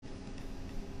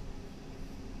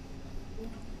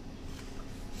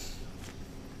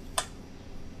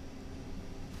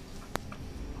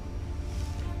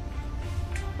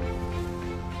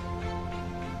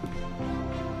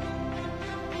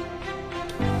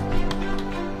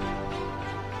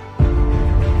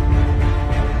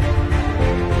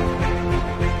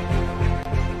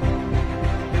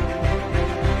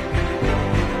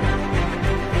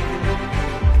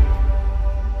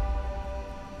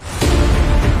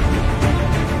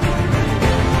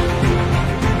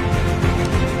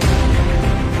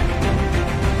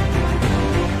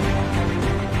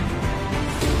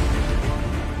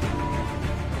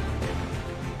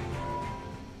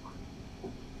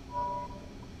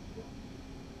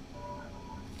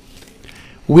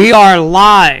We are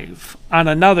live on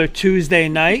another Tuesday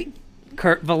night.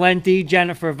 Kurt Valenti,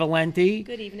 Jennifer Valenti.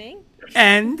 Good evening.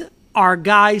 And our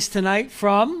guys tonight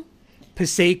from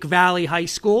Passaic Valley High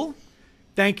School.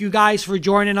 Thank you guys for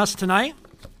joining us tonight.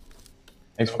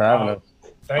 Thanks for having us.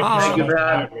 Thank you for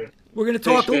having me. We're going to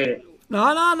talk. Appreciate it.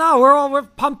 No. We're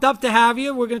pumped up to have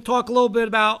you. We're going to talk a little bit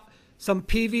about some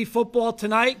PV football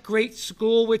tonight. Great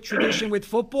school with tradition with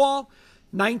football.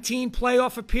 19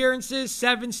 playoff appearances,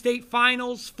 7 state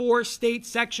finals, 4 state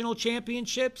sectional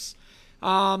championships.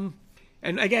 And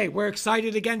again, we're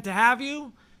excited again to have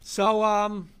you.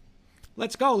 So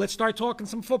let's go. Let's start talking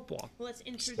some football. Well, let's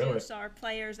introduce our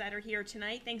players that are here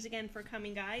tonight. Thanks again for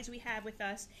coming, guys. We have with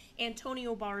us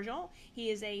Antonio Bargel. He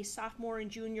is a sophomore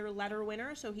and junior letter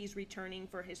winner, so he's returning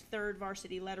for his 3rd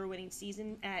varsity letter winning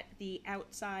season at the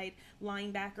outside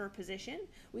linebacker position.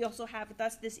 We also have with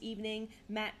us this evening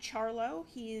Matt Charlo.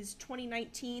 His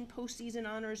 2019 postseason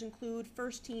honors include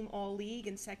first team All-League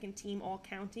and second team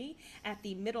All-County at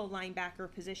the middle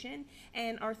linebacker position.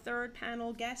 And our third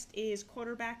panel guest is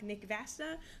quarterback Nick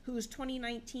Vasta, whose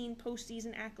 2019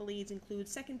 postseason accolades include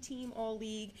second team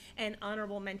All-League and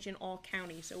honorable mention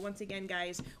All-County. So once again,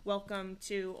 guys, welcome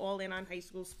to All In on High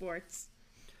School Sports.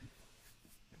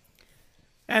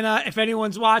 And if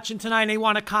anyone's watching tonight and they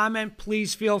want to comment,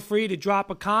 please feel free to drop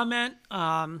a comment.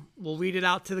 We'll read it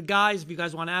out to the guys. If you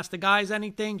guys want to ask the guys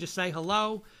anything, just say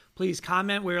hello. Please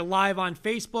comment. We're live on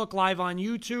Facebook, live on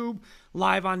YouTube,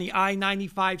 live on the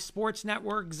I-95 Sports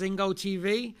Network, Zingo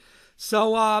TV.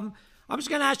 So I'm just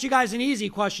going to ask you guys an easy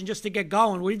question just to get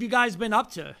going. What have you guys been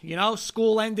up to? You know,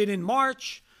 school ended in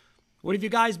March. What have you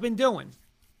guys been doing?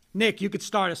 Nick, you could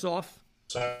start us off.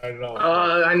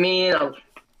 I mean,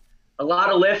 a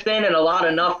lot of lifting and a lot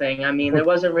of nothing. I mean, there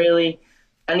wasn't really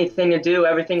anything to do.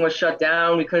 Everything was shut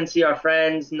down. We couldn't see our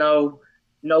friends. No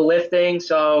lifting.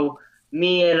 So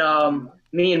me and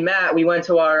Matt, we went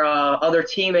to our other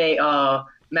teammate,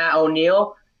 Matt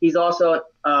O'Neill. He's also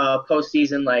a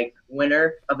postseason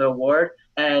winner of the award,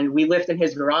 and we lift in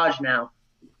his garage now.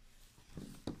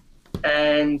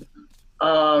 And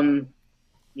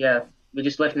yeah, we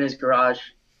just lift in his garage.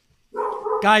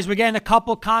 Guys, we're getting a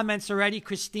couple comments already.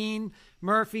 Christine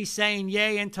Murphy saying,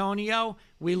 yay, Antonio.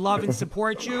 We love and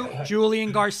support you.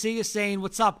 Julian Garcia saying,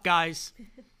 what's up, guys?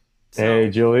 Hey,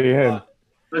 Julian.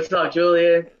 What's up,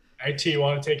 Julian? Hey, T, you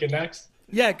want to take it next?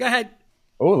 Yeah, go ahead.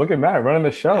 Oh, look at Matt running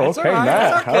the show. That's okay, all right.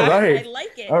 Matt. That's okay. All right. I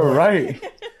like it. All right.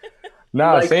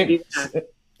 Nah, Like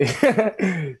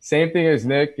same thing as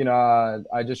Nick. You know,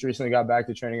 I just recently got back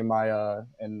to training in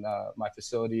my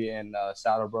facility in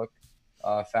Saddlebrook,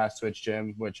 Fast Twitch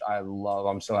Gym, which I love.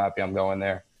 I'm so happy I'm going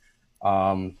there.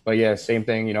 But yeah, same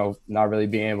thing. You know, not really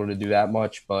being able to do that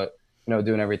much, but you know,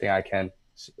 doing everything I can.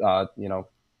 You know,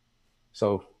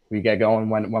 so we get going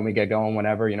when we get going.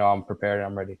 Whenever, you know, I'm prepared.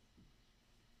 I'm ready.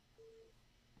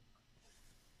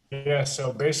 Yeah,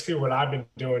 so basically what I've been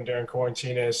doing during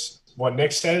quarantine is what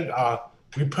Nick said.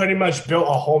 We pretty much built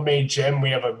a homemade gym. We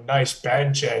have a nice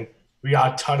bench and we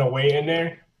got a ton of weight in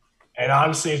there. And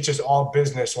honestly, it's just all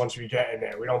business once we get in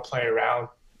there. We don't play around.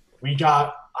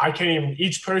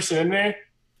 Each person in there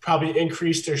probably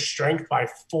increased their strength by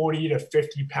 40 to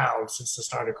 50 pounds since the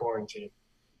start of quarantine.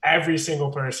 Every single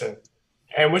person.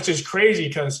 And which is crazy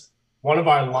because one of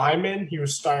our linemen, he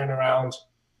was starting around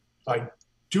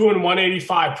doing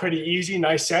 185 pretty easy,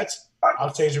 nice sets.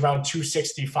 I'll say he's around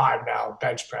 265 now,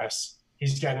 bench press.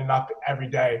 He's getting up every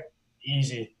day,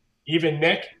 easy. Even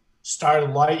Nick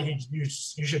started light. You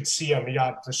should see him.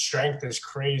 The strength is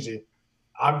crazy.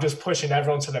 I'm just pushing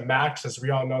everyone to the max as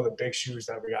we all know the big shoes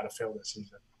that we got to fill this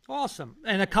season. Awesome.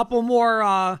 And a couple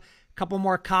more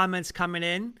comments coming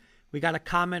in. We got a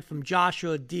comment from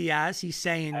Joshua Diaz. He's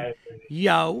saying,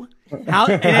 yo.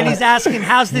 And then he's asking,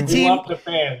 how's the team? Love the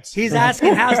fans. He's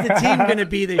asking, how's the team going to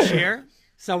be this year?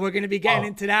 So we're going to be getting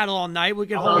into that all night. We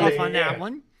can hold off on that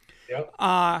one.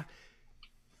 Yep.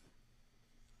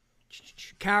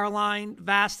 Caroline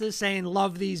Vasta saying,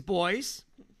 love these boys.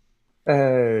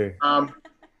 Hey. My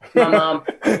mom.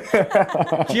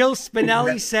 Jill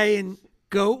Spinelli saying,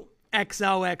 go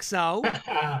XOXO.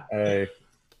 Hey.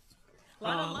 A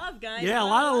lot of love, guys. Yeah, a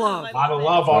lot of love. A lot of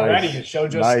love already. The show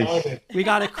just started. We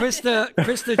got a Krista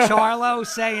Charlo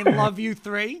saying, love you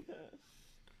 3.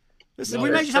 Listen,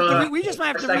 we just might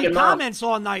have to read comments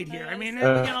all night here. I mean, we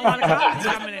got a lot of comments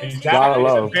coming in. Exactly. A lot of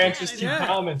love. Advances to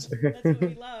comments. That's what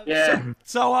we love. Yeah.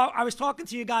 So I was talking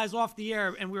to you guys off the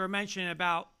air, and we were mentioning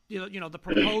about, you know, the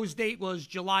proposed date was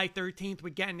July 13th. We're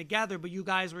getting together, but you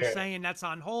guys were saying that's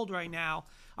on hold right now.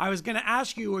 I was going to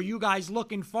ask you, are you guys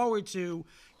looking forward to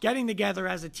getting together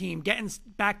as a team, getting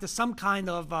back to some kind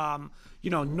of,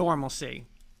 normalcy?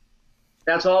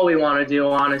 That's all we want to do,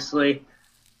 honestly.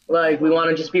 Like, we want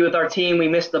to just be with our team. We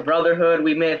miss the brotherhood.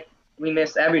 We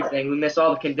miss everything. We miss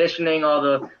all the conditioning, all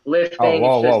the lifting.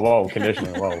 Oh, It's just, whoa,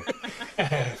 conditioning, whoa.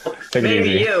 Take it maybe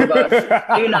easy. you, but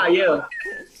maybe not you.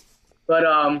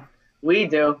 But we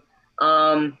do.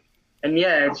 And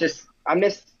yeah, it's just I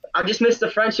just miss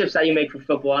the friendships that you make from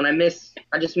football, and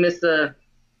I just miss the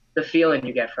feeling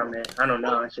you get from it. I don't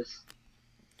know. It's just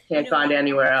can't find it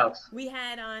anywhere else. We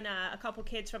had on a couple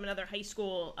kids from another high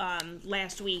school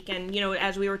last week, and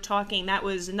as we were talking, that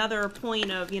was another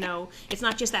point of it's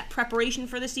not just that preparation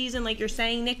for the season, like you're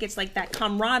saying, Nick. It's like that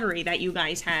camaraderie that you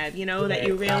guys have. That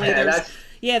you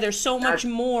really there's so much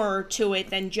more to it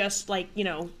than just like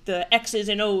the X's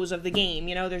and O's of the game.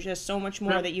 There's just so much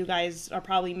more that you guys are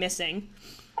probably missing.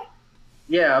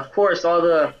 Yeah, of course, all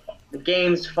the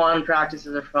games fun,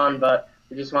 practices are fun, but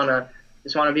we just want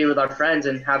to be with our friends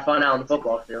and have fun out on the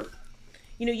football field.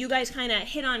 You guys kind of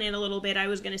hit on it a little bit. I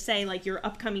was going to say, like, your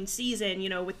upcoming season,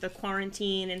 with the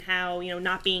quarantine and how,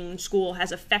 not being in school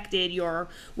has affected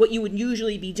what you would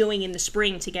usually be doing in the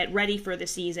spring to get ready for the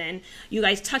season. You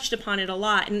guys touched upon it a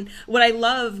lot. And what I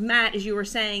love, Matt, is you were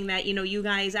saying that, you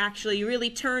guys actually really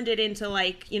turned it into,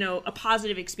 like, a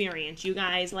positive experience. You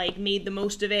guys, like, made the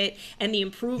most of it, and the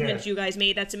improvements you guys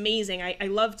made. That's amazing. I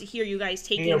love to hear you guys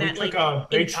taking that, we took a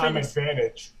big-time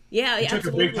advantage. Yeah, we took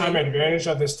a big-time advantage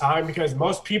of this time because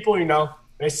most people,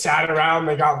 they sat around,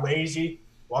 they got lazy.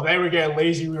 While they were getting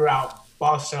lazy, we were out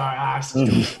busting our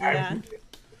asses.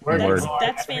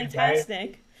 That's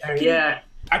fantastic. Yeah.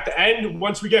 At the end,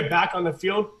 once we get back on the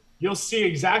field, you'll see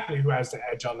exactly who has the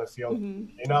edge on the field.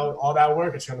 Mm-hmm. All that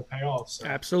work, it's going to pay off. So.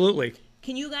 Absolutely.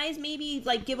 Can you guys maybe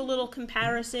like give a little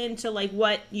comparison to like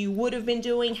what you would have been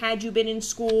doing had you been in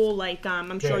school? Like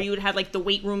I'm sure you would have like the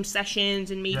weight room sessions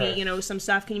and maybe some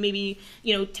stuff. Can you maybe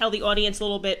tell the audience a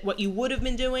little bit what you would have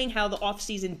been doing, how the off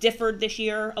season differed this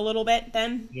year a little bit?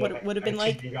 Then what it would have been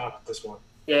like? You got this one.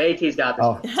 Yeah, AT's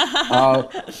got this one.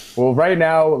 Well, right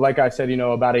now, like I said,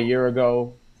 about a year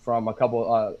ago, we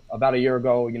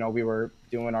were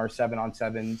doing our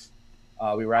 7-on-7s.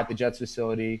 We were at the Jets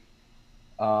facility.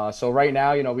 So right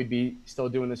now, we'd be still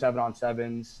doing the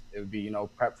 7-on-7s. It would be,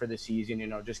 prep for the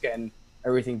season, just getting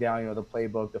everything down, the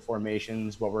playbook, the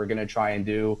formations, what we're going to try and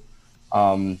do.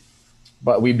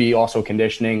 But we'd be also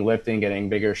conditioning, lifting, getting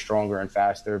bigger, stronger, and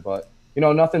faster. But,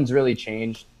 nothing's really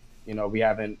changed. We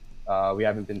haven't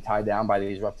been tied down by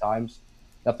these rough times.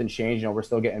 Nothing's changed. We're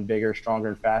still getting bigger, stronger,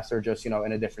 and faster, just, in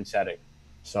a different setting.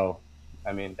 So,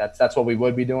 I mean, that's what we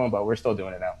would be doing, but we're still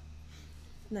doing it now.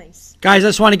 Nice. Guys, I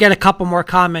just want to get a couple more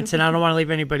comments, and I don't want to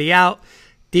leave anybody out.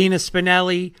 Dina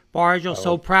Spinelli, Bargel,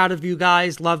 so proud of you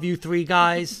guys. Love you three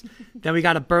guys. Then we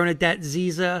got a Bernadette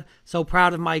Ziza. So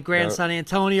proud of my grandson,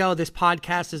 Antonio. This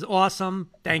podcast is awesome.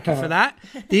 Thank you for that.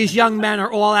 These young men are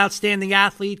all outstanding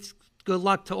athletes. Good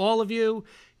luck to all of you.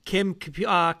 Kim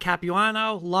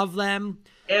Capuano, love them.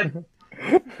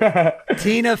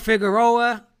 Tina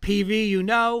Figueroa,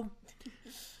 PV,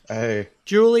 Hey.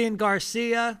 Julian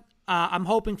Garcia. I'm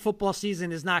hoping football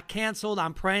season is not canceled.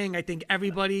 I'm praying. I think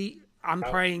everybody, I'm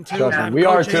praying too. We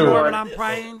are too. But I'm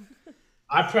praying.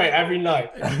 I pray every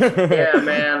night. Yeah,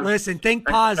 man. Listen, think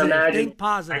positive. Think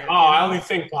positive. I only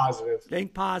think positive.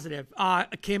 Think positive.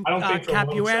 Kim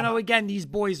Capuano, again, these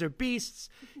boys are beasts.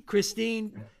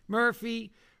 Christine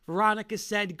Murphy. Veronica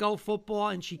said, go football,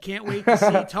 and she can't wait to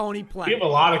see Tony play. We have a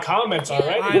lot of comments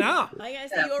already. I know. I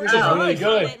guess you already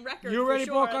good. You already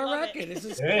broke our record. This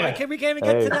is, we can't even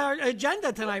get to our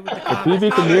agenda tonight with the comments. The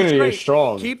PV community is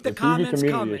strong. Keep the comments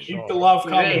coming. Keep the love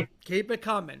coming. Keep it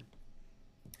coming.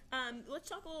 Let's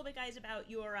talk a little bit, guys, about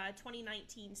your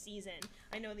 2019 season.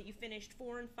 I know that you finished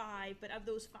 4-5, but of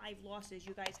those 5 losses,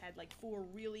 you guys had like 4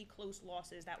 really close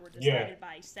losses that were decided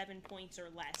by 7 points or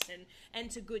less,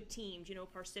 and to good teams.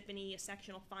 Parsippany, a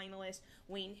sectional finalist,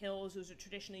 Wayne Hills, who's a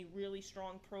traditionally really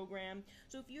strong program.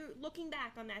 So if you're looking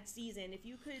back on that season, if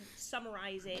you could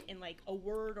summarize it in like a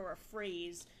word or a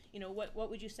phrase, what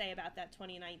would you say about that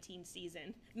 2019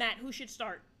 season? Matt, who should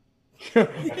start?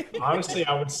 Honestly,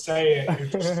 I would say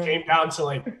it just came down to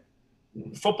like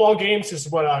football games is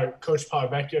what our coach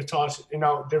Vecchio taught us.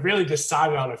 They're really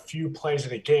decided on a few plays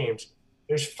of the games.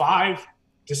 There's 5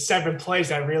 to 7 plays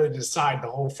that really decide the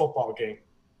whole football game.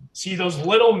 See those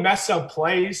little mess up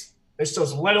plays, there's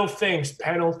those little things,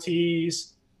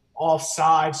 penalties,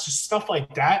 offsides, just stuff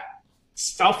like that.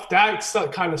 That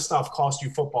kind of stuff costs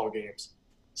you football games.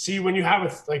 See, when you have a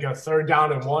 3rd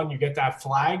down and 1, you get that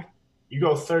flag. You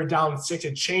go 3rd down and 6,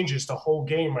 it changes the whole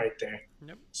game right there.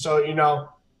 Yep. So,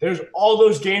 there's all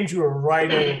those games we were right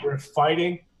in, we were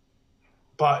fighting,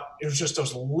 but it was just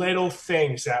those little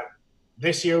things that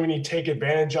this year we need to take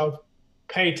advantage of.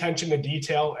 pay attention to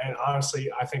detail, and honestly,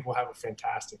 I think we'll have a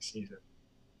fantastic season.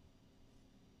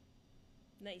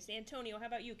 Nice. Antonio, how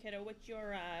about you, kiddo? What's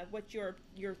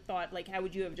your thought? Like, how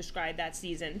would you have described that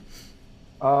season?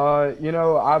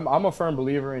 I'm a firm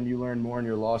believer in you learn more in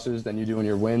your losses than you do in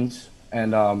your wins.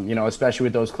 And, especially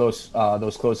with those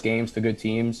close games to good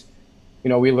teams,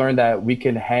 we learned that we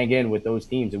can hang in with those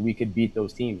teams and we could beat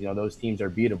those teams. Those teams are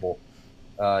beatable.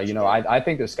 I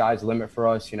think the sky's the limit for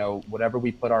us. Whatever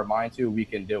we put our mind to, we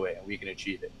can do it and we can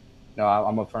achieve it.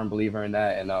 I'm a firm believer in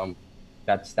that. And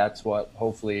that's what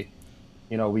hopefully,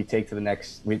 we take to the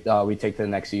next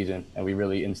season, and we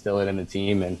really instill it in the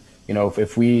team. And,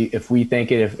 if we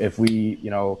think it, if we,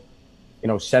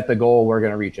 set the goal, we're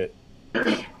going to reach it.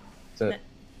 So.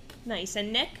 Nice.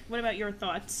 And Nick, what about your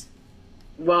thoughts?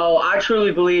 Well, I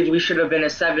truly believe we should have been a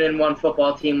 7-1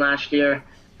 football team last year.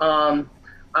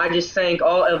 I just think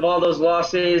all those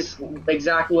losses,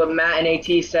 exactly what Matt and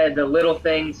AT said, the little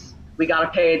things, we got to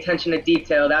pay attention to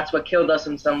detail. That's what killed us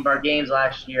in some of our games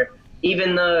last year.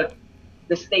 Even the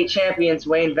state champions,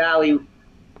 Wayne Valley,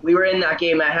 we were in that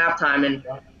game at halftime, and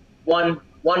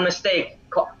one mistake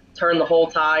turned the whole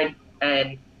tide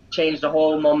and changed the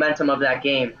whole momentum of that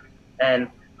game. And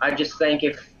I just think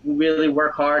if we really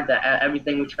work hard at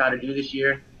everything we try to do this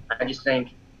year, I just think,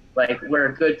 we're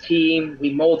a good team.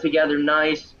 We mold together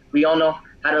nice. We all know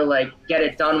how to, get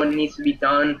it done when it needs to be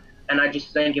done. And I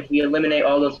just think if we eliminate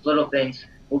all those little things,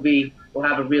 we'll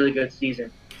have a really good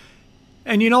season.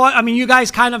 And you know what? I mean, you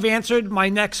guys kind of answered my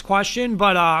next question,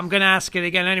 but I'm going to ask it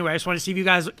again anyway. I just want to see if you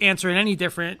guys answer it any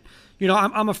different.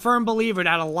 I'm a firm believer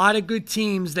that a lot of good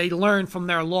teams, they learn from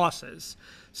their losses.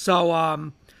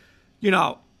 So,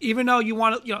 even though you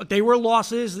want to, they were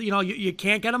losses, you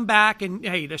can't get them back. And,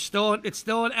 hey, it's still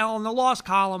an L in the loss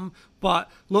column. But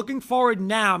looking forward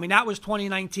now, I mean, that was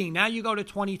 2019. Now you go to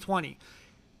 2020.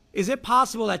 Is it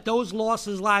possible that those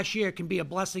losses last year can be a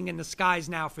blessing in disguise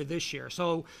now for this year?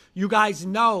 So you guys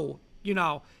know,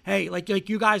 hey, like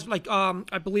you guys,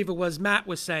 I believe it was Matt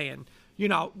was saying,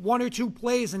 1 or 2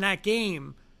 plays in that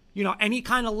game, any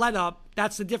kind of let up,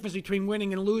 that's the difference between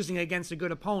winning and losing against a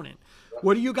good opponent.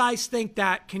 What do you guys think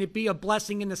can it be a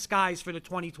blessing in disguise for the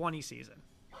 2020 season?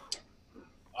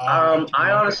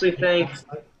 I honestly think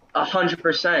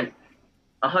 100%.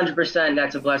 100%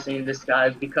 that's a blessing in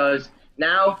disguise, because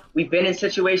now we've been in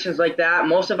situations like that.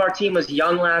 Most of our team was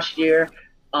young last year.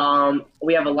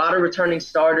 We have a lot of returning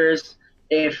starters.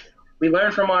 If we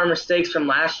learn from our mistakes from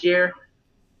last year,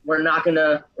 we're not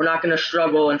gonna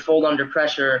struggle and fold under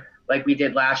pressure like we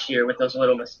did last year with those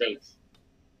little mistakes.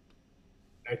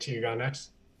 You got next.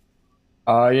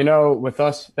 With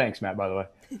us, thanks, Matt, by the way.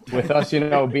 With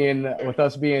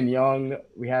us, being young,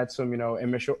 we had some,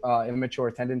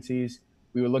 immature tendencies.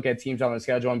 We would look at teams on the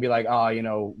schedule and be like,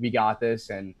 we got this.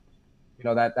 And,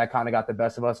 that kind of got the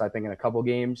best of us, I think, in a couple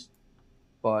games.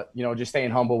 But, just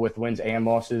staying humble with wins and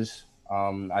losses,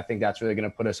 I think that's really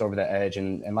going to put us over the edge.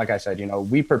 And like I said,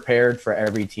 we prepared for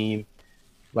every team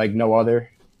like no other,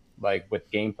 with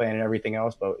game plan and everything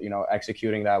else. But,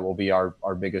 executing that will be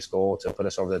our biggest goal to put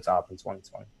us over the top in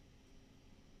 2020.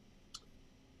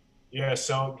 Yeah,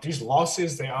 so these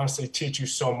losses, they honestly teach you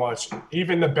so much.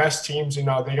 Even the best teams, they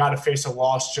got to face a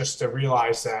loss just to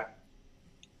realize that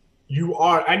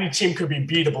any team could be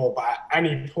beatable by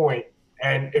any point.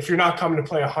 And if you're not coming to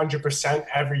play 100%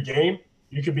 every game,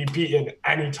 you could be beaten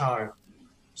anytime.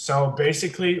 So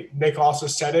basically, Nick also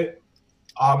said it.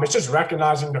 It's just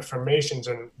recognizing the formations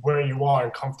and where you are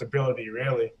and comfortability,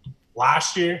 really.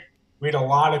 Last year, we had a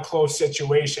lot of close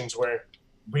situations where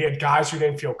we had guys who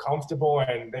didn't feel comfortable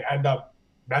and they end up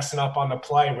messing up on the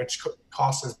play, which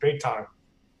cost us big time.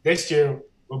 This year,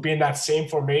 we'll be in that same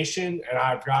formation, and I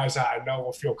have guys that I know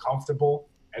will feel comfortable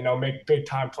and they'll make big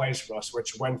time plays for us,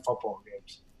 which win football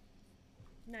games.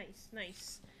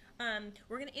 Nice.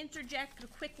 We're going to interject a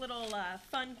quick little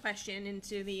fun question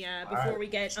into the before we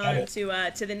get on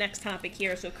to the next topic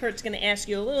here. So Kurt's going to ask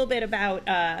you a little bit about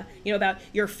about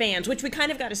your fans, which we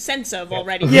kind of got a sense of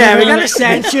already. Yeah, we got a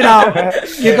sense. You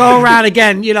go around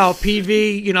again.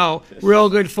 PV. Real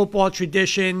good football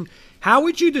tradition. How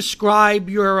would you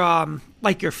describe your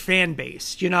your fan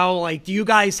base? Do you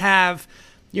guys have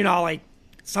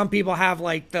some people have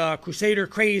the Crusader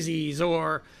Crazies,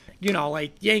 or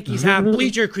Yankees have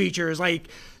Bleacher Creatures. I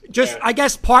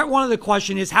guess part one of the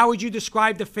question is, how would you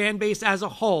describe the fan base as a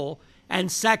whole?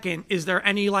 And second, is there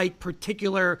any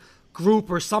particular group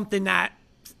or something that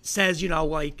says,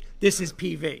 this is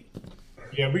PV?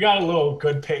 Yeah, we got a little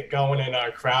good pick going in our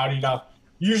crowd.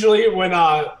 usually when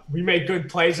we make good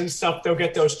plays and stuff, they'll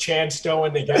get those chants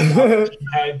going. They get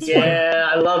heads.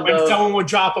 Yeah, I love When those. someone would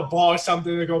drop a ball or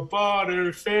something, they go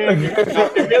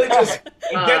Butterfinger. It really just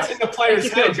gets in the players'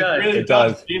 makes you feel heads. It good. really It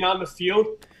does. Being on the field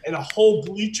and the whole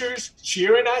bleachers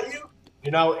cheering at you,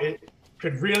 it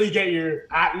could really get your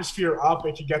atmosphere up.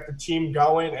 It could get the team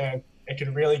going, and it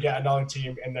could really get another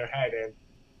team in their head. And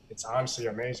it's honestly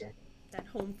amazing. That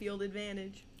home field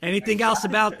advantage. Anything else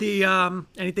about the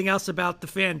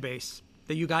fan base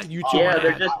that you got? You two Yeah, wanna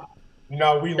they're add?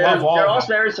 We just love all they're of also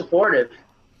them. very supportive.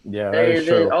 Yeah, that They is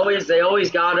true.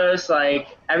 always got us, like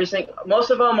everything. Most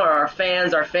of them are our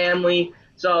fans, our family.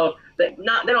 So they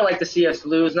don't like to see us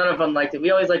lose. None of them like it.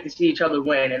 We always like to see each other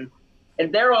win,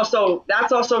 and that's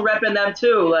also repping them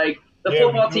too. Like the Yeah,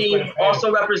 football we do team for the fans.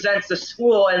 also represents the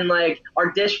school and like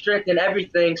our district and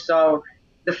everything. So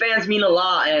the fans mean a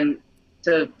lot, and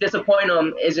to disappoint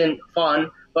them isn't fun.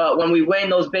 But when we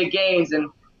win those big games and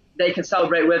they can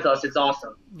celebrate with us, it's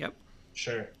awesome. Yep.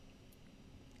 Sure.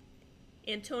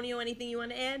 Antonio, anything you want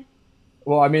to add?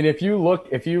 Well, I mean, if you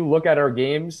look at our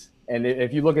games, and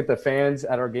if you look at the fans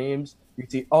at our games, you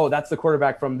see, oh, that's the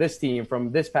quarterback from this team,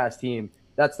 from this past team.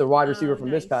 That's the wide receiver from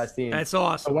this nice. past team. That's So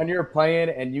awesome. when you're playing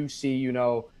and you see,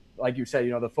 like you said,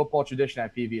 the football tradition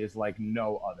at PV is like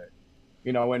no other.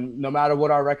 When no matter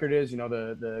what our record is,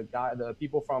 the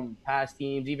people from past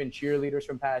teams, even cheerleaders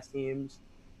from past teams,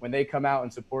 when they come out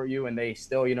and support you and they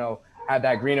still, have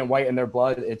that green and white in their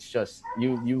blood, it's just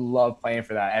you love playing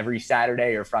for that every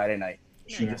Saturday or Friday night.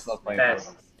 You just love playing for Yes.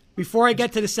 it. Before I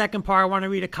get to the second part, I want to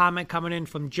read a comment coming in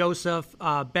from Joseph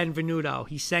Benvenuto.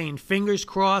 He's saying, fingers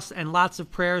crossed and lots of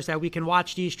prayers that we can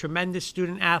watch these tremendous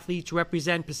student athletes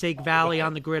represent Passaic Valley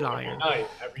on the gridiron.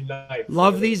 Every night.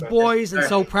 Love these boys and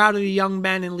so proud of the young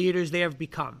men and leaders they have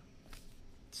become.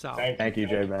 So, Thank you,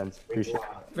 Jay Benz. Appreciate it.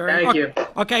 very Thank you.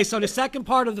 Okay, so the second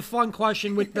part of the fun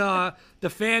question with the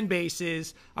fan base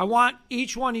is, I want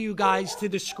each one of you guys to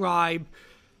describe.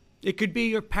 It could be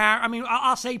your parent. I mean,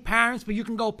 I'll say parents, but you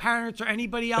can go parents or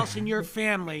anybody else in your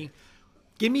family.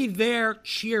 Give me their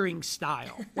cheering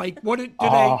style. Like, what do they?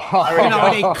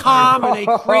 Are they calm? Are they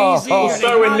crazy? Are they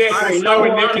Start with nuts? Nick. Alright, Start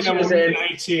with no Nick, and then we'll options in. move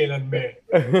to IT, and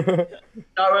then me.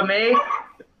 Start with me.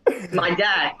 My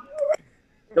dad.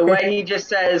 The way he just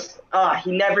says,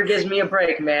 he never gives me a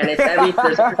break, man. It's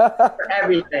for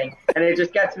everything. And it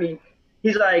just gets me.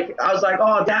 He's like, I was like,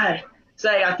 oh, Dad,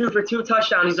 say I threw for 2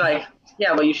 touchdowns. He's like,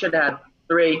 yeah, well, you should have had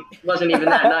 3. It wasn't even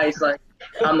that nice. Like,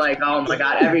 I'm like, oh my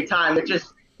God, every time.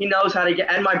 He knows how to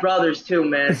get, and my brothers too,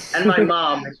 man. And my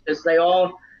mom. It's just, they're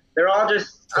all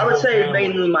just, I would say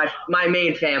mainly my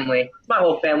main family. It's my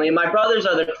whole family. And my brothers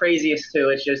are the craziest too.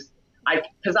 It's just,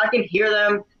 because I can hear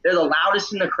them. They're the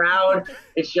loudest in the crowd.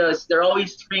 It's just, they're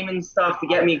always screaming stuff to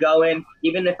get me going,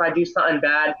 even if I do something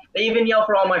bad. They even yell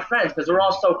for all my friends because we're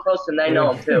all so close and they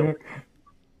know them too.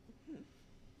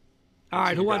 All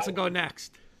right, who wants to go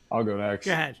next? I'll go next.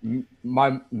 Go ahead.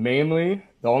 Mainly,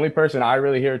 the only person I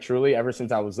really hear truly ever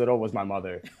since I was little was my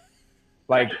mother.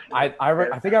 Like, I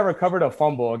think I recovered a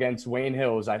fumble against Wayne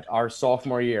Hills our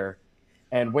sophomore year.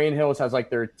 And Wayne Hills has like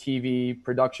their TV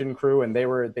production crew, and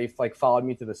they followed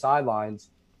me to the sidelines.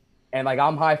 And like,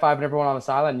 I'm high-fiving everyone on the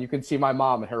sideline. And you can see my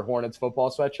mom in her Hornets football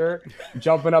sweatshirt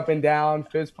jumping up and down,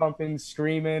 fist pumping,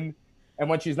 screaming. And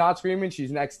when she's not screaming,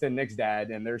 she's next to Nick's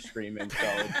dad, and they're screaming.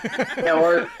 So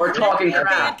Yeah, we're talking Bad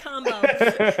crap. combo.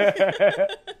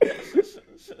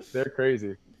 they're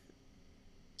crazy.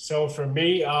 So for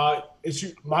me,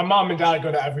 my mom and dad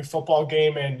go to every football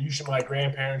game, and usually my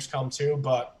grandparents come too.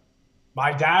 But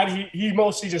my dad, he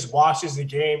mostly just watches the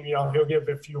game. He'll give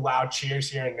a few loud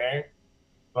cheers here and there.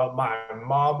 But my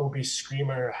mom will be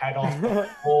screaming her head off the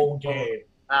whole game.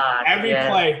 Every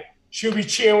play, she'll be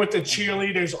cheering with the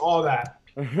cheerleaders, all that.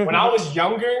 When I was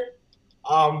younger,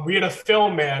 we had a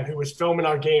film man who was filming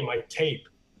our game, like tape.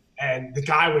 And the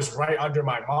guy was right under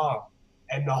my mom.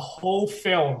 And the whole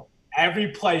film, every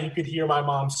play, you could hear my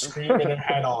mom screaming her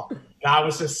head off. And I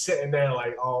was just sitting there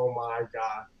like, oh, my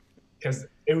God. Because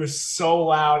it was so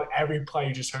loud. Every play,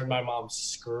 you just heard my mom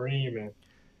screaming.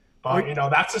 But,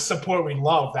 that's the support we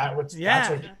love. That's what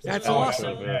that's going awesome.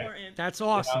 every day. That's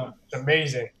awesome. It's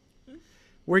amazing.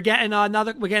 We're getting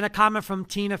a comment from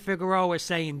Tina Figueroa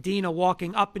saying Dina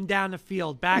walking up and down the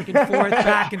field, back and forth,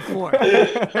 back and forth.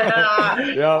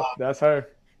 Yeah, that's her.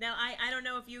 Now, I don't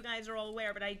know if you guys are all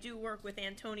aware, but I do work with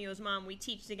Antonio's mom. We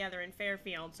teach together in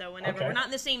Fairfield. So whenever Okay. we're not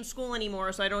in the same school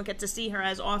anymore, so I don't get to see her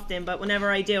as often. But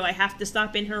whenever I do, I have to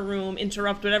stop in her room,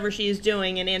 interrupt whatever she is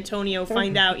doing, and Antonio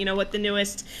find out, what the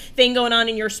newest thing going on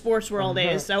in your sports world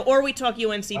is. So, or we talk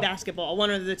UNC basketball, one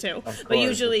of the two. But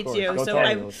usually it's you. Go So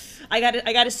Tigers. I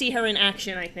got to see her in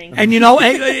action, I think. And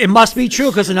it must be true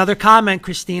because another comment,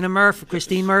 Christine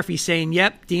Murphy saying,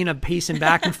 "Yep, Dina pacing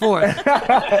back and forth."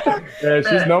 Yeah,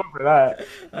 she's known for that.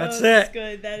 That's That's it.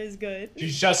 good. That is good.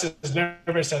 She's just as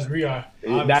nervous as we are. That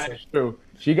Honestly. is true.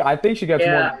 I think she gets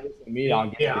Yeah. more nervous than me on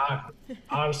games. Yeah,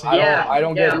 honestly. I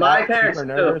don't get my that parents super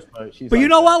too. nervous, but she's. But you like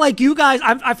know that. what? Like you guys,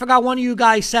 I forgot one of you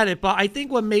guys said it, but I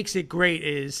think what makes it great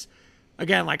is,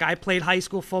 again, like I played high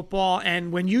school football,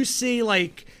 and when you see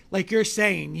like you're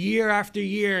saying, year after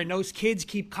year, and those kids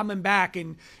keep coming back,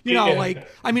 and Yeah.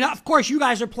 I mean, of course, you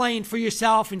guys are playing for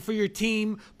yourself and for your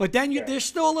team, but then there's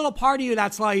still a little part of you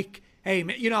that's like, hey,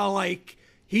 man, like.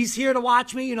 He's here to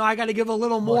watch me. I got to give a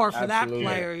little more for that absolutely.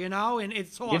 player, and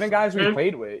it's awesome. Even guys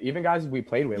we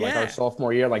played with, like Yeah. our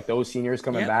sophomore year, like those seniors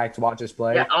coming Yeah. back to watch us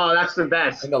play. Yeah, oh, that's the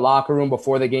best. In the locker room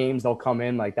before the games, they'll come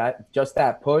in like that. Just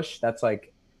that push, that's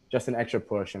like just an extra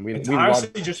push, and It's we honestly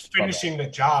love just finishing the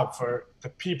job for the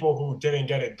people who didn't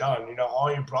get it done.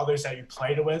 All your brothers that you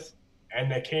played with and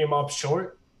they came up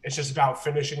short. It's just about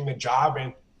finishing the job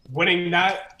and winning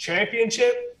that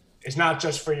championship. It's not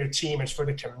just for your team; it's for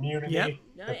the community, Yep.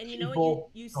 No, the and you know what? people,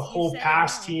 You the whole said it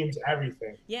past well. teams,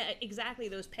 everything. Yeah, exactly.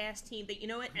 Those past teams that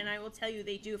and I will tell you,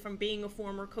 they do from being a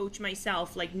former coach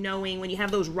myself, like knowing when you have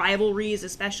those rivalries,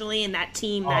 especially in that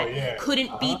team that yeah.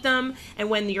 couldn't beat them, and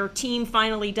when your team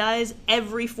finally does,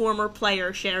 every former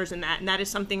player shares in that, and that is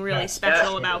something really Yes, special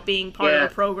definitely. about being part Yeah. of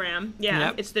the program. Yeah,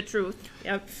 Yep. it's the truth.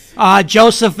 Yep.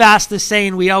 Joseph Vasta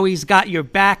saying, "We always got your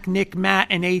back, Nick, Matt,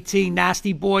 and AT.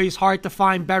 Nasty boys, hard to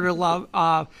find better love.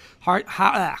 Hard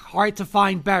to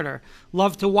find better.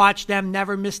 Love to watch them.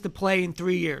 Never missed a play in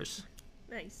 3 years."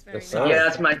 Nice. Very Yes, nice. sir. Yeah,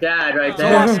 that's my dad right Oh,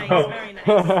 there. very nice.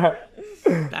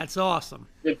 Very nice. That's awesome.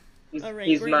 He's, All right,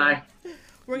 he's we're my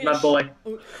We're my boy.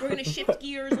 We're going to shift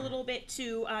gears a little bit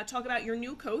to talk about your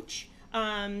new coach.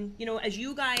 As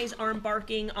you guys are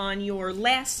embarking on your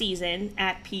last season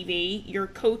at PV, your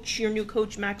new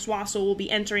coach, Max Wassel, will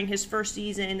be entering his first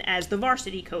season as the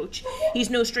varsity coach. He's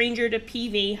no stranger to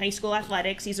PV high school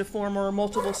athletics. He's a former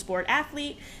multiple sport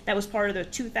athlete that was part of the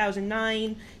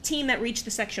 2009 team that reached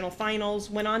the sectional finals,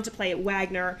 went on to play at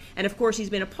Wagner, and of course he's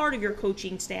been a part of your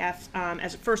coaching staff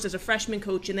as a freshman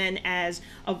coach and then as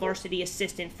a varsity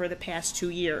assistant for the past 2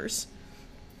 years.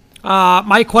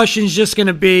 My question is just going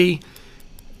to be,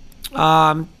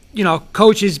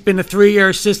 Coach has been a 3-year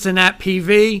assistant at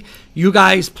PV. You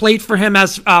guys played for him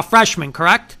as freshmen,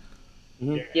 correct?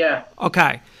 Yeah.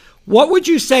 Okay. What would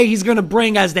you say he's going to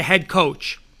bring as the head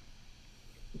coach?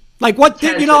 Like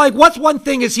what's one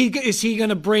thing is he going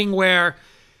to bring where?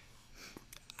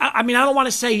 I mean, I don't want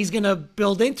to say he's going to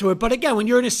build into it, but again, when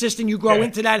you're an assistant, you grow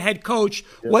into that head coach.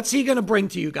 What's he going to bring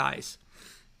to you guys?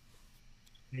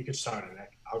 You could start it,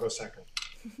 Nick. I'll go second.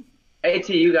 AT,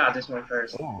 you got this one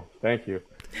first. Oh, thank you.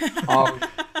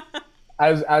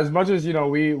 As much as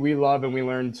we love and we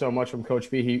learn so much from Coach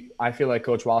B, I feel like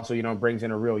Coach Wassel, brings in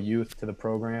a real youth to the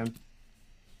program.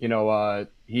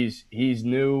 He's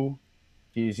new.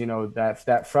 He's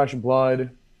that fresh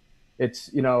blood. It's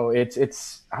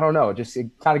I don't know, just it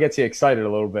kind of gets you excited a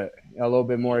little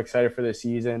bit more excited for this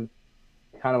season.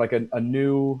 Kind of like a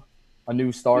new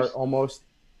start almost.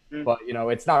 But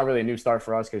it's not really a new start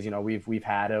for us because we've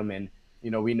had him and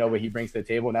we know what he brings to the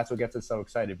table, and that's what gets us so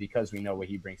excited because we know what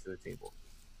he brings to the table.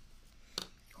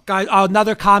 Guys,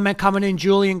 another comment coming in,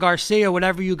 Julian Garcia.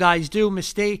 Whatever you guys do,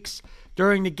 mistakes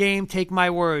during the game, take my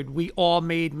word, we all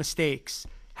made mistakes.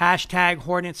 Hashtag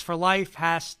Hornets for life.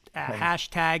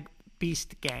 Hashtag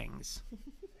Beast Gangs.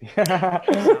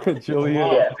 Julian,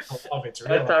 I love it. It's real.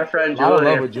 That's our friend I love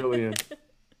Julian. with Julian.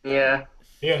 Yeah.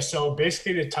 Yeah, so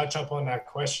basically to touch up on that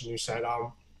question you said,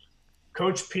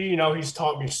 Coach P, he's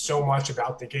taught me so much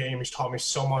about the game. He's taught me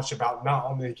so much about not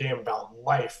only the game, about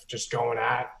life, just going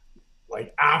at.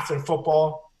 Like after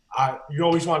football, you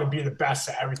always want to be the best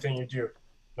at everything you do.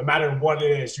 No matter what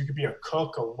it is, you could be a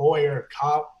cook, a lawyer, a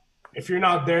cop. If you're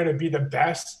not there to be the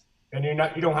best, then you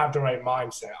don't have the right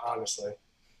mindset, honestly.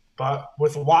 But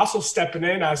with Wassel stepping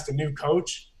in as the new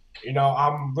coach,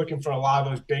 I'm looking for a lot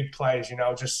of those big plays,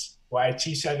 just what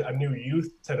IT said, a new youth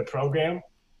to the program.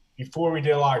 Before we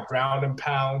did a lot of ground and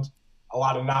pound, a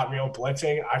lot of not real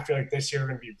blitzing. I feel like this year we're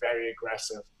going to be very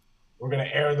aggressive. We're going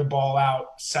to air the ball out,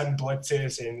 send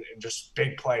blitzes, and just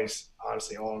big plays,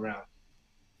 honestly, all around.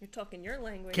 You're talking your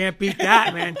language. Can't beat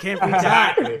that, man. Can't beat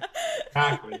that.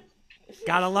 Exactly.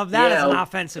 Gotta love that as an Yeah.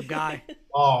 offensive guy.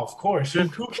 Oh, of course. Who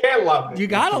can't love it? You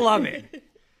gotta love it.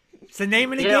 It's the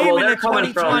name of the Yeah, game well, in the they're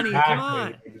coming from- 2020. Come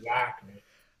on. Exactly.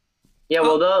 Yeah,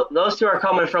 well, those two are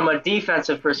coming from a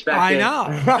defensive perspective. I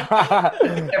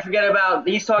know. Can't forget about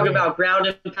he's talking about ground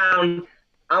and pound.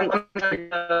 I'm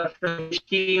excited for these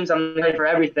teams. I'm excited for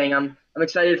everything. I'm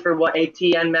excited for what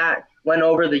AT and Matt went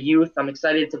over the youth. I'm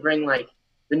excited to bring like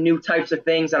the new types of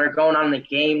things that are going on in the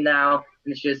game now.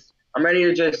 And it's just I'm ready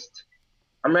to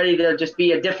just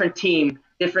be a different team,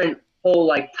 different whole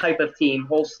like type of team,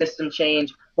 whole system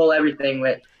change, whole everything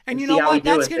with. And you see know how we what? do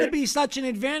That's with going to it. be such an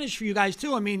advantage for you guys,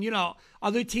 too. I mean,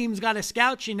 other teams got to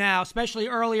scout you now, especially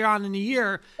earlier on in the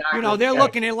year. Exactly. They're Yeah.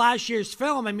 looking at last year's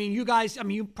film. I mean, you guys,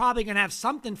 you're probably going to have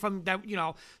something from that,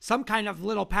 some kind of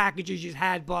little packages you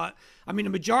had. But, I mean,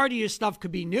 the majority of your stuff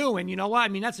could be new. And you know what? I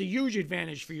mean, that's a huge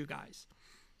advantage for you guys.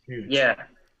 Huge. Yeah.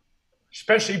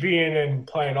 Especially being and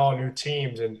playing all new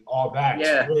teams and all that. It's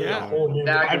Yeah. really Yeah. a whole new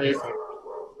Exactly. everything.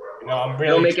 I'm really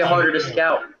It'll make it excited harder to too.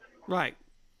 scout. Right.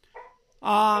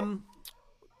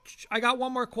 I got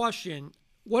one more question.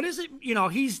 What is it?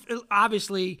 He's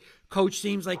obviously coach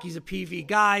seems like he's a PV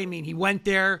guy. I mean, he went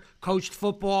there, coached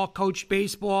football, coached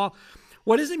baseball.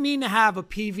 What does it mean to have a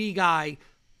PV guy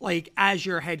like as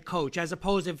your head coach, as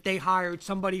opposed if they hired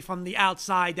somebody from the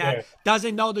outside that Yeah.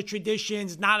 doesn't know the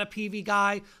traditions, not a PV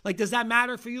guy? Like, does that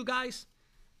matter for you guys?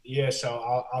 Yeah,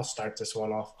 so I'll start this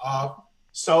one off.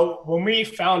 So when we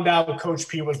found out Coach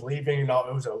P was leaving, it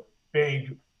was a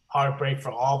big heartbreak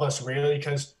for all of us, really,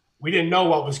 because we didn't know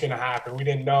what was going to happen. We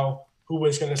didn't know who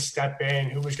was going to step in,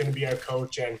 who was going to be our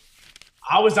coach. And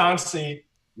I was honestly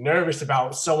nervous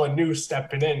about someone new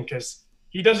stepping in because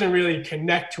he doesn't really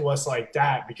connect to us like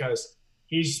that because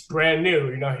he's brand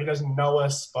new. He doesn't know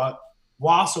us. But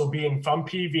Wassel being from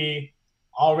PV,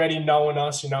 already knowing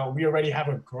us, we already have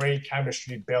a great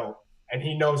chemistry built. And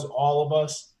he knows all of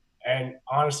us. And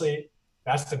honestly,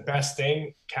 that's the best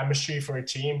thing, chemistry for a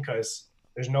team, because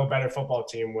there's no better football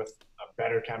team with a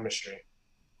better chemistry,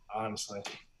 honestly.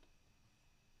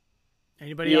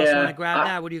 Anybody else Yeah, want to grab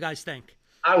that? What do you guys think?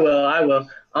 I will.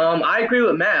 I agree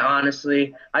with Matt,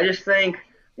 honestly. I just think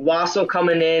Wassel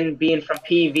coming in, being from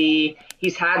PV,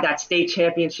 he's had that state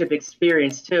championship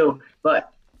experience too.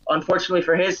 But unfortunately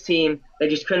for his team, they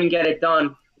just couldn't get it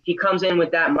done. He comes in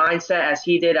with that mindset as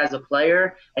he did as a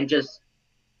player and just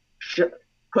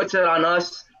puts it on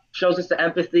us, shows us the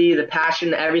empathy, the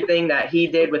passion, everything that he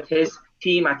did with his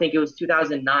team. I think it was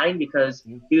 2009 because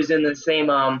he was in the same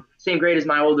grade as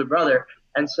my older brother.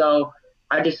 And so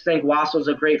I just think Wassel's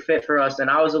a great fit for us. And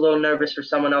I was a little nervous for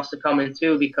someone else to come in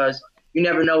too because you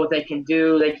never know what they can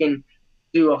do. They can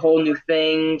do a whole new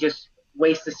thing, just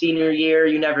waste the senior year.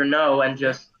 You never know.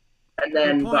 But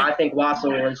I think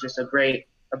Wassel is just a great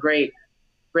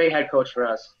head coach for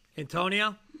us.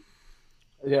 Antonio?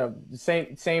 Yeah,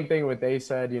 same thing what they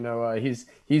said.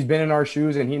 He's been in our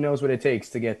shoes and he knows what it takes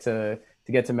to get to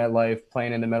MetLife,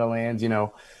 playing in the Meadowlands.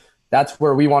 That's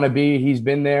where we want to be. He's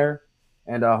been there,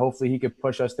 and hopefully he could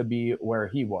push us to be where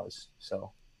he was.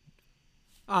 So,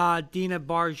 Dina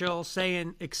Bargel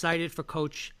saying excited for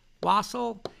Coach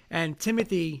Wassel, and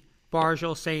Timothy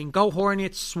Bargel saying go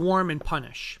Hornets, swarm and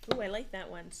punish. Oh, I like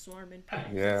that one. Swarm and punish.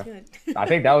 Yeah. That's good. I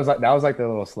think that was like the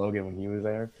little slogan when he was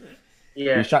there.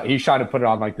 Yeah. He's trying to put it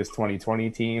on like this 2020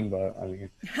 team, but I mean,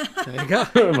 There you go.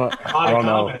 I don't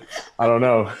know. I don't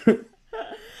know.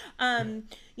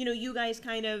 You guys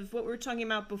kind of what we were talking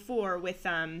about before with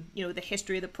the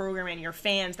history of the program and your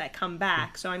fans that come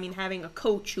back. So I mean, having a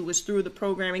coach who was through the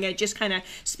program, again, it just kind of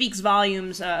speaks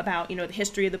volumes about the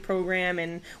history of the program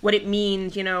and what it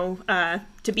means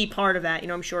to be part of that.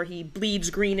 I'm sure he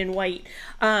bleeds green and white.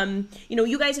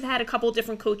 You guys have had a couple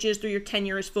different coaches through your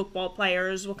tenure as football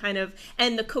players. What kind of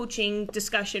and the coaching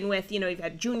discussion with you've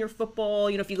had junior football.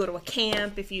 If you go to a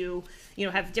camp, if you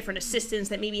have different assistants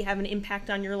that maybe have an impact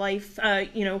on your life.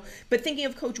 But thinking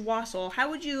of Coach Wassel, how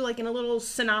would you in a little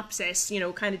synopsis,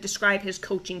 kind of describe his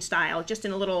coaching style, just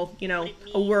in a little,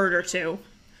 a word or two?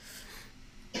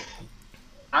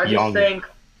 I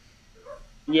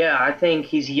think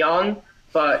he's young,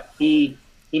 but he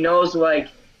knows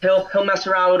he'll mess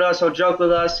around with us, he'll joke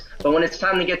with us, but when it's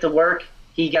time to get to work,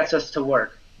 he gets us to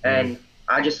work. And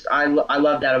I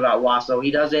love that about Wassel.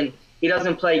 He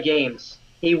doesn't play games.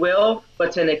 He will,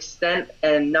 but to an extent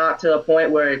and not to the point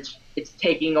where it's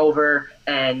taking over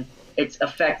and it's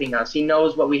affecting us. He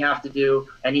knows what we have to do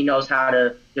and he knows how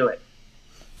to do it.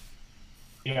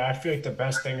 Yeah, I feel like the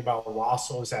best thing about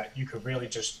Wassel is that you could really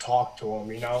just talk to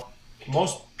him,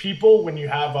 Most people, when you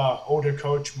have an older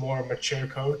coach, more mature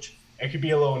coach, it could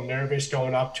be a little nervous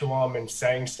going up to them and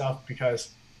saying stuff because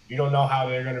you don't know how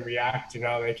they're going to react.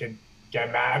 They could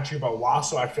get mad at you, but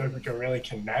also I feel like we can really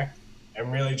connect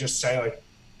and really just say like,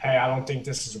 hey, I don't think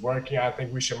this is working. I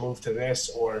think we should move to this,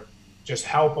 or just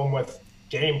help them with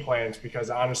game plans, because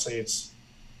honestly, it's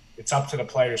up to the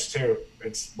players too.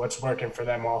 It's what's working for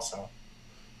them also.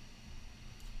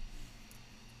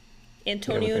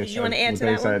 Antonio, did you want to answer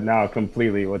what that they said? one? No,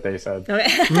 completely what they said. Okay.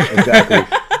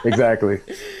 Exactly.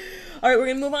 All right, we're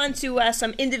going to move on to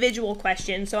some individual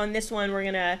questions. So on this one, we're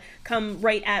going to come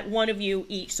right at one of you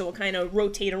each. So we'll kind of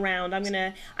rotate around.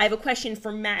 I have a question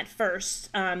for Matt first.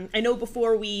 I know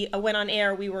before we went on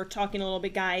air, we were talking a little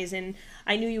bit, guys, and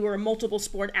I knew you were a multiple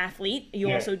sport athlete.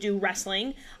 You also do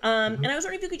wrestling. And I was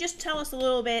wondering if you could just tell us a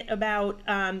little bit about,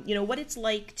 what it's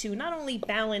like to not only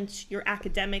balance your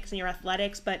academics and your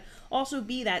athletics, but also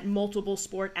be that multiple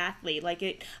sport athlete.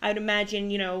 I would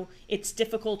imagine, it's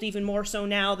difficult even more so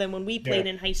now than when we played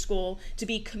in high school to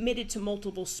be committed to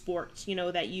multiple sports,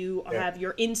 that you have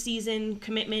your in-season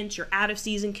commitments, your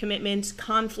out-of-season commitments,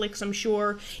 conflicts, I'm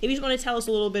sure. If you just want to tell us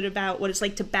a little bit about what it's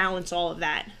like to balance all of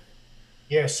that.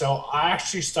 Yeah, so I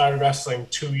actually started wrestling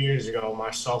 2 years ago,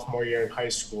 my sophomore year in high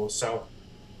school. So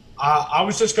I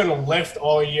was just going to lift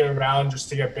all year round just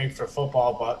to get big for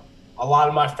football, but a lot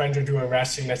of my friends are doing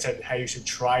wrestling. They said, hey, you should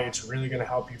try it. It's really going to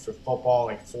help you for football,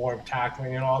 like form,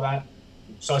 tackling, and all that.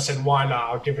 So I said, why not?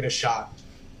 I'll give it a shot.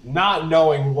 Not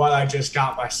knowing what I just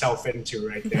got myself into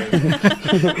right there.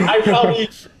 I probably,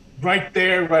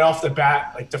 right off the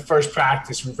bat, like the first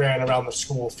practice, we ran around the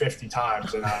school 50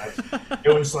 times. And it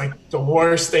was like the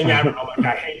worst thing ever. I'm like,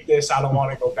 I hate this. I don't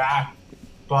want to go back.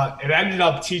 But it ended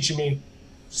up teaching me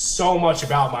so much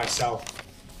about myself.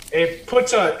 It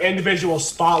puts an individual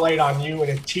spotlight on you, and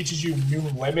it teaches you new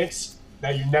limits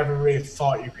that you never really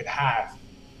thought you could have.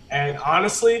 And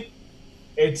honestly,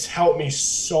 it's helped me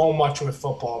so much with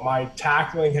football. My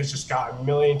tackling has just gotten a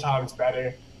million times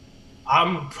better.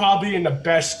 I'm probably in the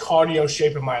best cardio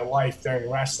shape of my life during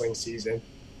wrestling season,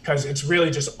 because it's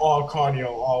really just all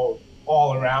cardio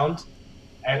all around.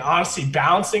 And honestly,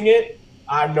 balancing it,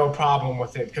 I have no problem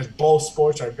with it, because both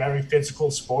sports are very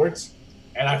physical sports.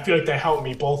 And I feel like they help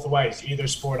me both ways, either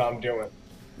sport I'm doing.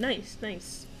 Nice.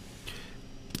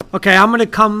 Okay, I'm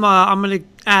gonna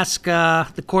ask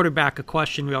the quarterback a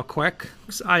question real quick.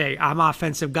 I'm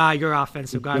offensive guy, you're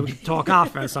offensive guy. We can talk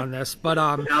offense on this, but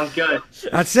Sounds good.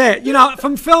 that's it.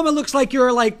 From film, it looks like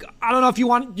you're like, I don't know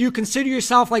if you consider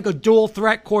yourself like a dual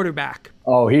threat quarterback.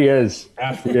 Oh, he is.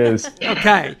 He is.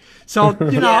 Okay, so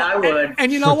Yeah, I would. and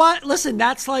you know what? Listen,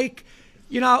 that's like.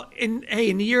 In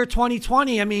the year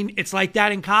 2020, I mean, it's like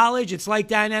that in college. It's like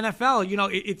that in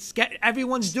NFL.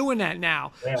 Everyone's doing that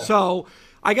now. Yeah. So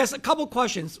I guess a couple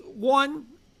questions. One,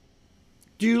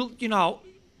 do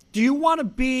you want to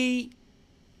be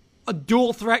a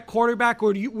dual threat quarterback,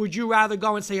 or would you rather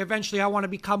go and say eventually I want to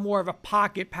become more of a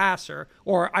pocket passer,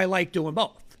 or I like doing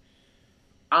both?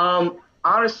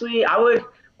 Honestly, I would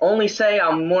only say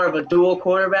I'm more of a dual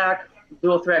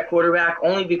threat quarterback,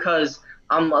 only because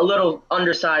I'm a little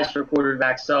undersized for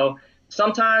quarterback. So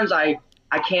sometimes I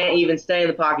can't even stay in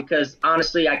the pocket because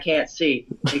honestly I can't see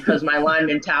because my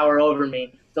linemen tower over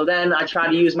me. So then I try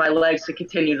to use my legs to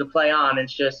continue to play on.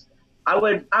 It's just I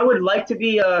would like to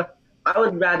be I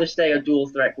would rather stay a dual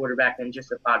threat quarterback than just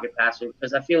a pocket passer,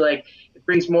 because I feel like it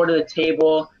brings more to the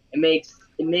table. It makes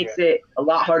it a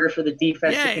lot harder for the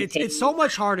defense to contain. It's so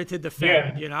much harder to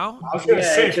defend, I was going to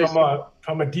say,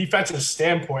 from a defensive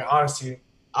standpoint, honestly,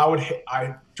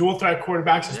 dual threat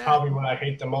quarterbacks is probably what I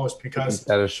hate the most, because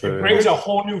that is true, it brings a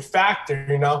whole new factor,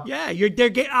 Yeah,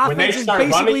 offense is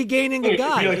basically gaining a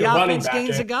guy. Like the offense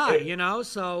gains a guy,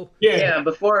 so.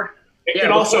 Before it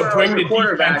can also bring the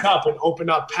defense up and open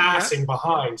up passing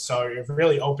behind, so it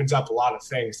really opens up a lot of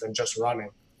things than just running.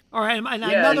 All right,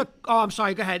 and I'm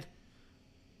sorry, go ahead.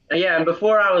 Yeah, and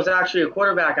before I was actually a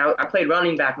quarterback, I played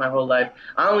running back my whole life.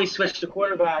 I only switched to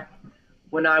quarterback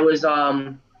when I was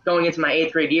going into my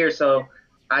 8th grade year, so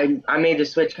I made the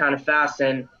switch kind of fast,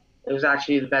 and it was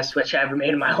actually the best switch I ever made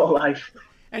in my whole life.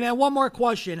 And then one more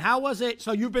question. How was it?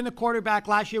 So you've been the quarterback.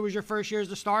 Last year was your first year as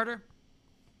the starter?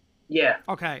 Yeah.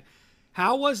 Okay.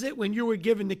 How was it when you were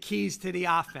given the keys to the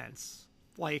offense?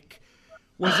 Like,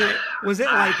 was it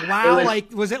like, wow?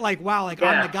 Was it like, wow, like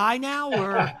I'm the guy now?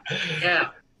 Or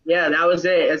Yeah, that was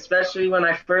it. Especially when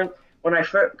I first,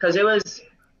 because it was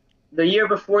the year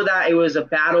before that, it was a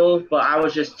battle, but I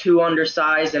was just too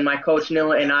undersized, and my coach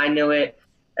knew it, and I knew it.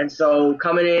 And so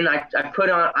coming in,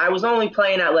 I was only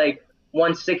playing at like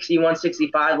 160,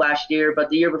 165 last year, but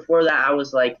the year before that, I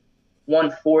was like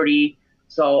 140.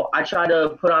 So I tried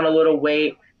to put on a little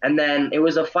weight, and then it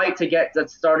was a fight to get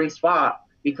that starting spot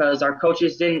because our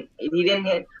coaches didn't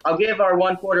hit. I'll give our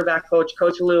one quarterback coach,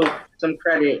 Coach Lou, some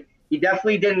credit. he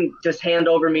definitely didn't just hand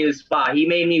over me the spot. He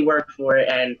made me work for it.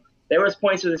 And there was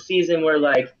points of the season where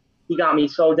like he got me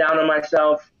so down on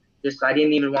myself, just I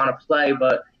didn't even want to play.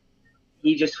 But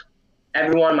he just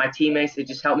everyone, my teammates, they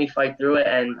just helped me fight through it,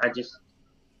 and just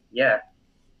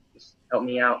helped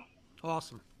me out.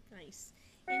 Awesome. Nice.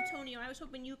 Antonio, I was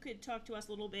hoping you could talk to us a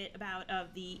little bit about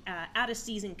the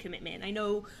out-of-season commitment. I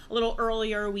know a little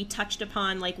earlier we touched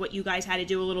upon like what you guys had to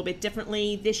do a little bit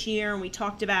differently this year, and we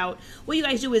talked about what you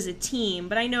guys do as a team.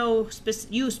 But I know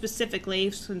you specifically,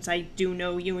 since I do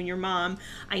know you and your mom,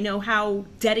 I know how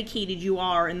dedicated you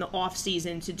are in the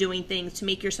off-season to doing things to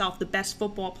make yourself the best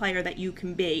football player that you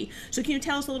can be. So can you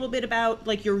tell us a little bit about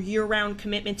like your year-round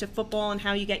commitment to football and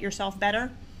how you get yourself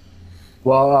better?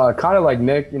 Well, kind of like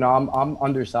Nick, I'm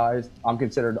undersized. I'm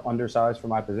considered undersized for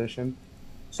my position.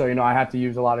 So, I have to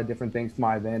use a lot of different things to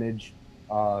my advantage.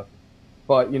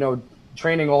 But,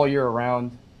 training all year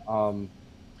around,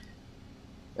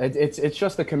 it's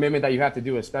just the commitment that you have to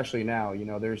do, especially now.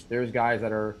 There's guys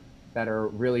that are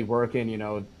really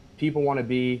working. People want to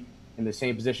be in the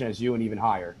same position as you and even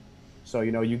higher. So,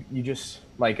 you just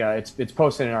like it's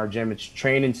posted in our gym. It's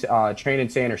train and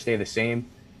stay or stay the same.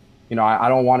 I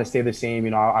don't want to stay the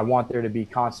same. I want there to be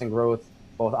constant growth,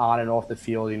 both on and off the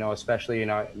field, especially,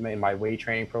 in my weight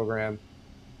training program.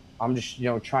 I'm just,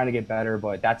 trying to get better,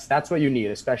 but that's what you need,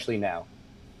 especially now.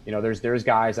 There's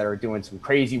guys that are doing some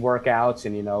crazy workouts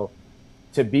and,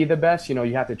 to be the best, you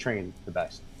have to train the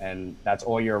best. And that's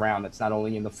all year round. That's not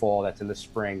only in the fall, that's in the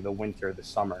spring, the winter, the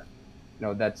summer.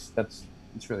 That's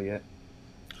really it.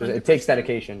 It takes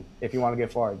dedication. If you want to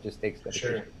get far, it just takes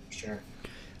dedication. Sure.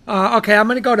 Okay, I'm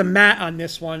going to go to Matt on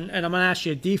this one, and I'm going to ask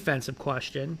you a defensive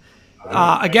question.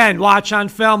 Again, watch on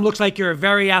film. Looks like you're a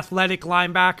very athletic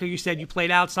linebacker. You said you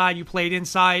played outside, you played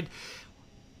inside.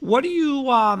 What do you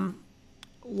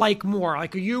like more?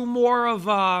 Like, are you more of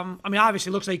obviously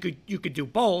it looks like you could do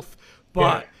both,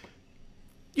 but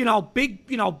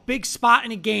big spot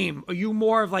in a game. Are you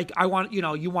more of like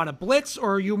you want to blitz,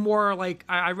 or are you more like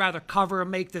I'd rather cover and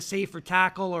make the safer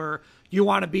tackle, or you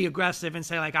want to be aggressive and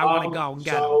say like I want to go and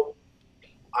get him?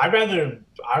 I'd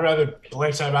rather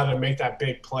blitz. I'd rather make that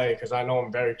big play because I know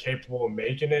I'm very capable of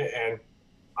making it, and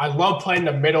I love playing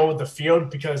the middle of the field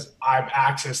because I have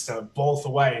access to both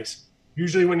ways.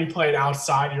 Usually, when you play it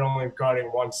outside, you're only guarding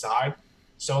one side.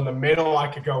 So in the middle, I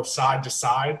could go side to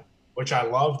side, which I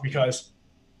love because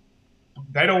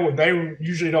they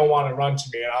usually don't want to run to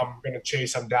me, and I'm going to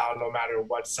chase them down no matter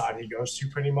what side he goes to,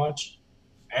 pretty much.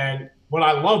 And what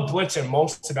I love blitzing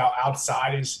most about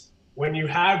outside is when you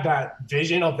have that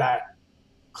vision of that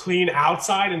clean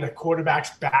outside and the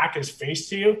quarterback's back is faced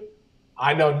to you.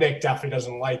 I know Nick definitely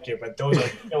doesn't like it, but those are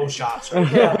kill shots right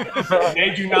there.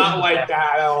 They do not like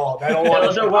that at all. They don't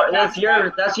want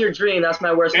that's your dream. That's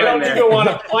my worst nightmare. They don't even want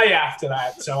to play after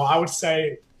that. So I would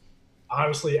say,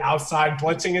 honestly, outside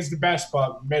blitzing is the best,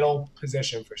 but middle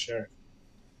position for sure.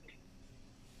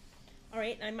 All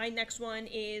right, and my next one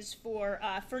is for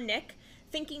Nick.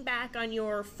 Thinking back on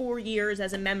your 4 years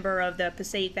as a member of the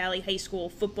Passaic Valley High School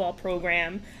football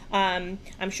program,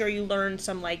 I'm sure you learned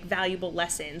some like valuable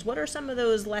lessons. What are some of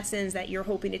those lessons that you're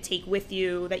hoping to take with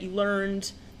you that you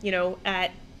learned,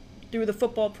 through the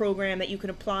football program that you can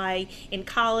apply in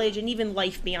college and even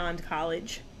life beyond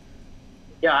college?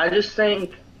 Yeah, I just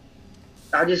think,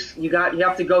 you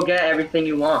have to go get everything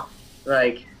you want.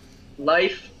 Like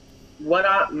life.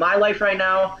 My life right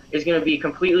now is going to be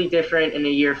completely different in a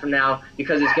year from now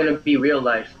because it's going to be real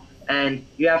life. And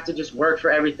you have to just work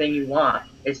for everything you want.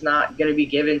 It's not going to be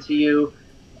given to you.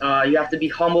 You have to be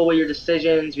humble with your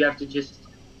decisions. You have to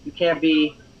you can't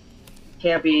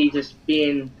be just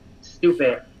being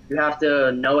stupid. You have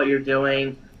to know what you're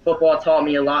doing. Football taught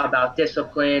me a lot about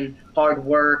discipline, hard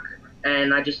work,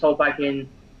 and I just hope I can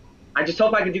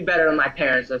do better than my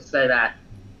parents. Let's say that.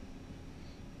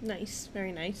 Nice,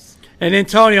 very nice. And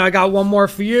Antonio, I got one more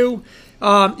for you.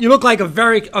 You look like a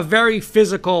very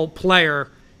physical player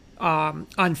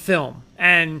on film,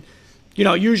 and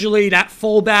usually that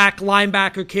fullback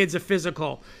linebacker kid's a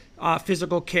physical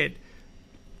kid.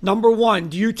 Number one,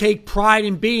 do you take pride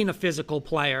in being a physical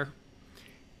player?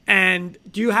 And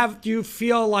do you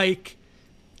feel like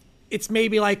it's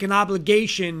maybe like an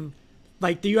obligation?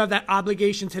 Like, do you have that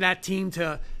obligation to that team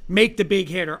to make the big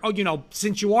hit, or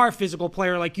since you are a physical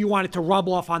player, like you want it to rub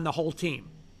off on the whole team?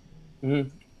 Mm-hmm.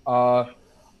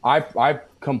 I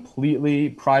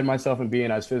completely pride myself in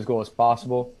being as physical as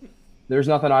possible. There's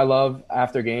nothing I love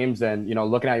after games than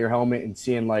looking at your helmet and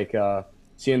seeing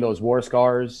seeing those war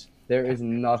scars. There is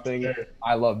nothing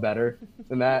I love better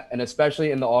than that, and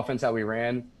especially in the offense that we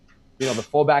ran. The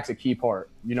fullback's a key part.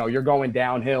 You're going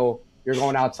downhill you're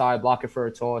going outside, blocking for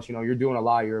a toss. You know, you're doing a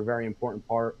lot. You're a very important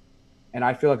part. And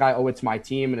I feel like I owe it to my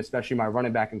team and especially my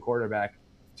running back and quarterback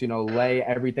to, you know, lay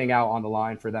everything out on the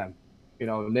line for them. You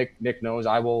know, Nick knows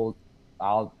I'll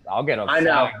get a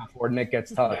flag before Nick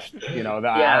gets touched. You know,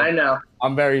 I know.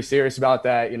 I'm very serious about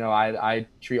that. You know, I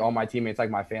treat all my teammates like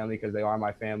my family because they are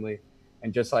my family.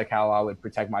 And just like how I would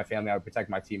protect my family, I would protect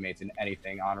my teammates in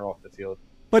anything on or off the field.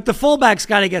 But the fullbacks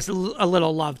got to get a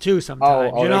little love too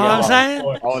sometimes. You know what I'm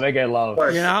saying? Oh, they get love.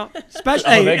 You know,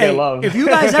 especially they get love. If you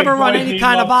guys ever run any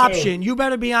kind of option, you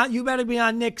better be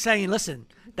on Nick saying, "Listen,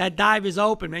 that dive is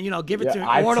open, man. You know, give it to him,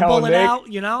 audible it out."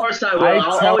 You know. Of course I will.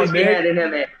 I'll always be heading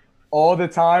him in. All the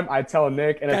time, I tell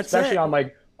Nick, and That's especially it. on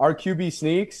like our QB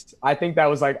sneaks. I think that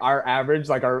was like our average,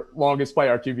 like our longest play,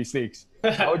 our QB sneaks.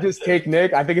 I would just take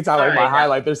Nick. I think it's on like my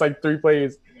highlight. There's like 3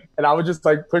 plays. And I would just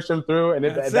like push him through, and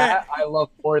that I love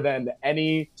more than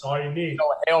any. That's all you need. You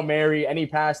know, Hail Mary, any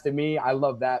pass to me. I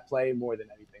love that play more than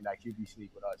anything. That QB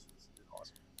sneak with us is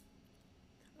awesome.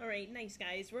 All right, nice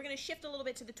guys. We're going to shift a little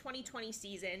bit to the 2020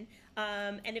 season,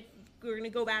 and if we're going to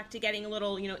go back to getting a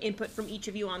little, input from each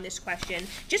of you on this question.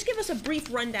 Just give us a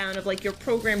brief rundown of like your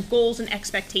program goals and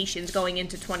expectations going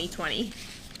into 2020.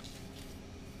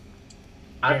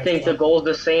 I think the goal's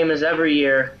the same as every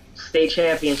year: state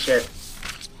championship.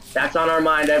 That's on our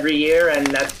mind every year, and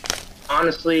that's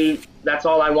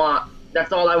all I want.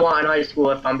 That's all I want in high school,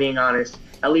 if I'm being honest.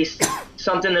 At least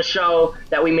something to show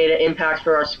that we made an impact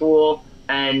for our school,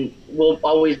 and we'll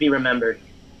always be remembered.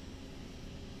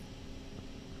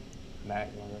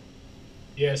 Matt,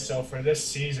 Yeah, so for this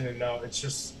season, it's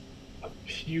just a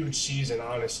huge season,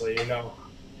 honestly,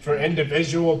 for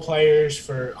individual players,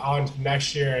 for on to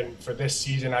next year, and for this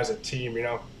season as a team,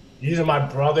 These are my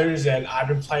brothers, and I've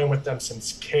been playing with them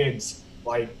since kids.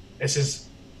 Like,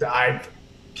 I've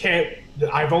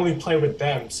only played with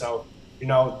them. So,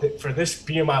 for this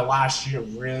being my last year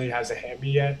really hasn't hit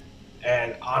me yet.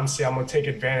 And honestly, I'm going to take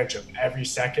advantage of every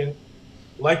second.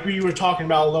 Like we were talking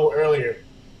about a little earlier,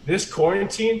 this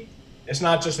quarantine, it's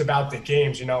not just about the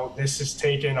games. This is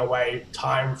taking away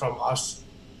time from us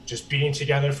just being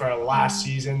together for our last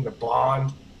season, the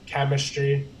bond,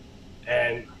 chemistry,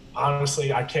 and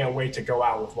honestly, I can't wait to go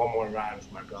out with one more ride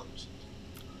with my brothers.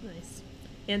 Nice.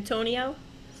 Antonio?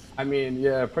 I mean,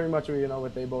 yeah, pretty much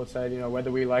what they both said.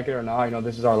 Whether we like it or not,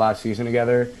 this is our last season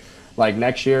together. Like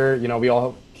next year, we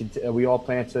all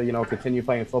plan to continue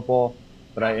playing football,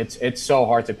 but it's so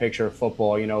hard to picture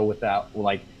football, without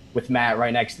like with Matt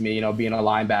right next to me, being a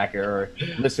linebacker, or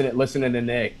listening to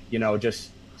Nick,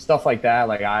 just stuff like that.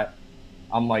 Like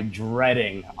I'm like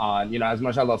dreading on as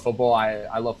much as I love football,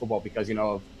 I love football because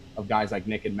of guys like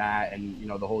Nick and Matt and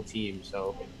the whole team.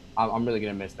 So I'm really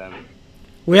gonna miss them.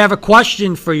 We have a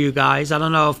question for you guys. I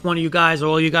don't know if one of you guys or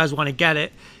all you guys want to get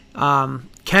it.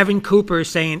 Kevin Cooper is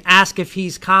saying, ask if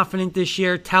he's confident this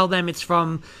year. Tell them it's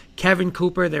from Kevin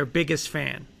Cooper, their biggest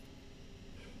fan.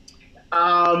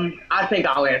 I think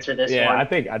I'll answer this one. Yeah, I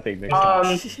think Nick.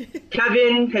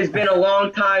 Kevin has been a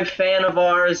longtime fan of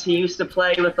ours. He used to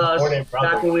play with us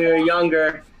back when we were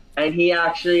younger, and he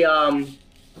actually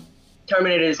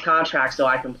terminated his contract so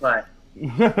I can play.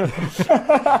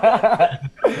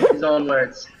 His own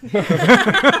words.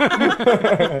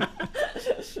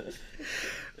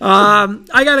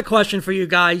 I got a question for you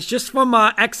guys, just from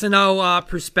X and O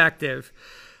perspective.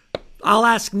 I'll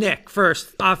ask Nick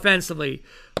first, offensively.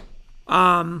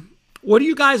 What do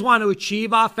you guys want to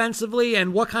achieve offensively,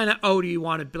 and what kind of O do you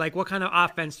want to be? Like, what kind of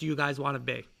offense do you guys want to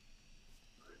be?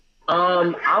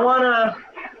 I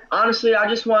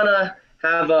just want to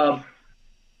have a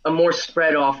more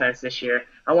spread offense this year.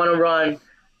 I want to run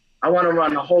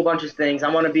a whole bunch of things. I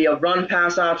want to be a run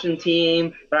pass option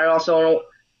team, but I also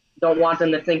don't want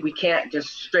them to think we can't just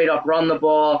straight up run the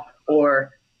ball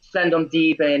or send them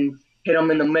deep and hit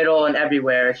them in the middle and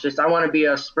everywhere. It's just I want to be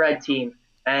a spread team,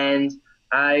 and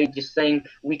I just think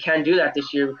we can do that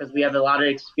this year because we have a lot of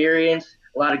experience,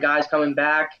 a lot of guys coming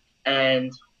back,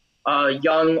 and a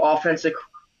young offensive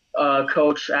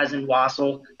coach as in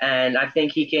Wassel, and I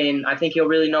think he'll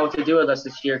really know what to do with us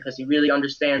this year because he really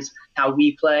understands how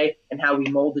we play and how we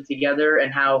mold it together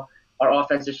and how our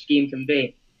offensive scheme can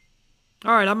be.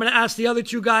 All right, I'm going to ask the other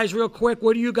two guys real quick.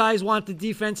 What do you guys want the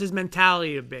defense's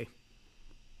mentality to be?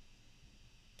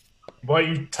 What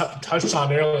you touched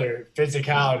on earlier,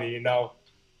 physicality,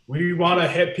 we want to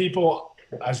hit people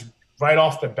as right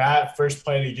off the bat, first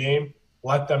play of the game,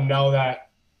 let them know that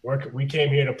we came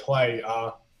here to play.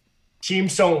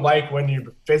 Teams don't like when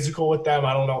you're physical with them.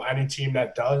 I don't know any team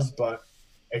that does, but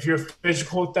if you're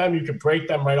physical with them, you can break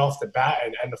them right off the bat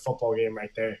and end the football game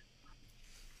right there.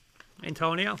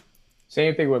 Antonio?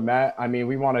 Same thing with Matt. I mean,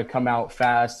 we want to come out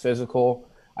fast, physical.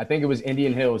 I think it was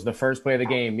Indian Hills, the first play of the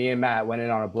game. Me and Matt went in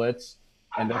on a blitz,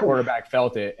 and the quarterback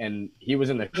felt it, and he was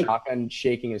in the shotgun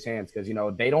shaking his hands because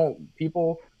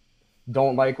people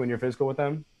don't like when you're physical with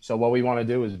them. So what we want to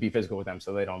do is be physical with them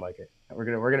so they don't like it.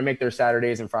 We're gonna make their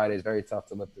Saturdays and Fridays very tough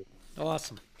to live through.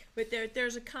 Awesome. But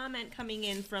there's a comment coming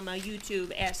in from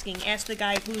YouTube asking, ask the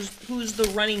guy who's the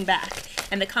running back.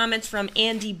 And the comment's from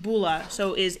Andy Bula.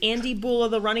 So is Andy Bula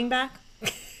the running back?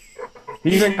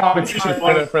 He's in competition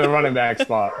for the running back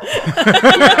spot.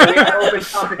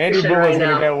 Andy Bula's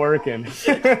gonna get working.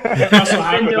 Also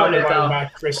have another running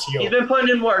back, Chris Hill. He's been putting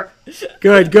in work.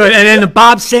 Good. And then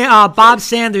Bob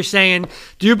Sanders saying,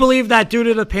 do you believe that due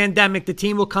to the pandemic, the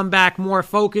team will come back more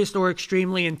focused or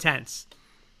extremely intense?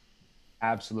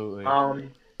 Absolutely.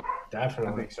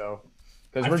 Definitely. I think so.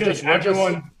 Because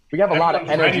we have a lot of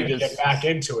everyone's energy ready to get back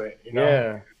into it. You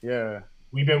know? Yeah.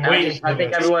 We've been waiting. I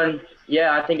think everyone's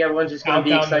just going to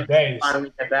be excited to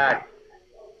finally get back.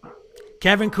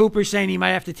 Kevin Cooper saying he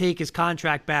might have to take his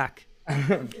contract back. He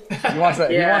wants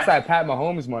that Pat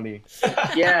Mahomes money.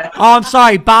 Yeah. Oh, I'm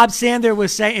sorry. Bob Sander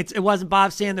was saying it wasn't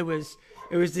Bob Sander.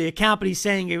 It was the account, but he's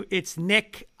saying it's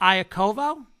Nick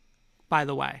Iacovo, by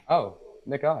the way. Oh,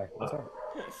 Nick I. What's up?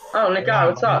 Oh, Nick I.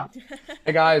 What's up?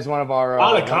 Nick I is one of our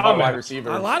wide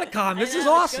receivers. A lot of comments. This is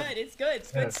awesome. It's good.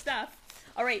 It's good stuff.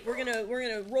 All right, we're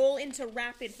gonna roll into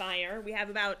rapid fire. We have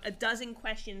about a dozen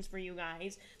questions for you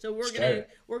guys, so we're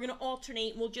gonna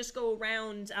alternate. We'll just go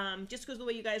around, just because the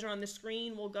way you guys are on the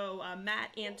screen. We'll go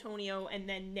Matt, Antonio, and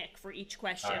then Nick for each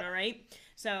question. All right.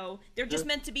 So they're just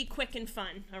meant to be quick and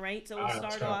fun. All right. So we'll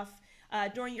start off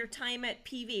during your time at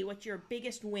PV. What's your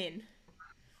biggest win?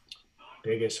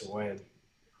 Biggest win,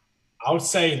 I would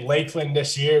say Lakeland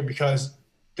this year because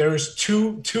there's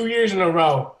two years in a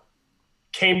row.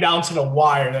 Came down to the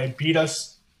wire. They beat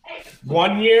us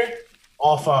one year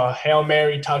off a Hail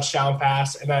Mary touchdown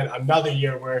pass, and then another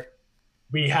year where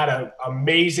we had an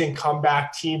amazing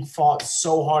comeback. Team fought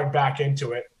so hard back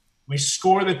into it. We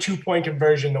scored the 2-point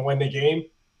conversion to win the game.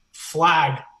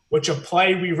 Flag, which a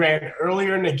play we ran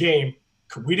earlier in the game.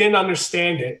 We didn't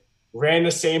understand it. Ran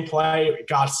the same play. It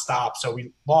got stopped. So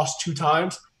we lost 2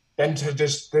 times. Then to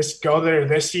just go there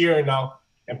this year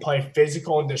and play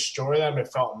physical and destroy them, it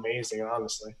felt amazing,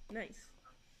 honestly. Nice.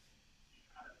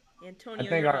 Antonio, I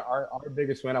think our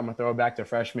biggest win, I'm going to throw it back to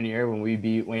freshman year when we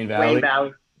beat Wayne Valley. Wayne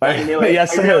Valley. I knew it.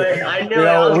 Yes, sir. I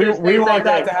knew it. We want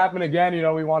that to happen again.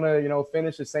 We want to,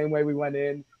 finish the same way we went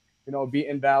in,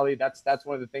 beating Valley. That's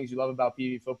one of the things you love about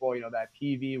PV football, that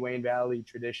PV Wayne Valley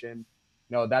tradition.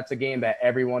 That's a game that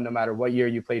everyone, no matter what year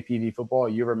you play PV football,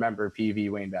 you remember PV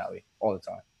Wayne Valley all the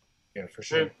time. Yeah, for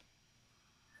sure.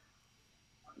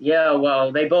 Yeah,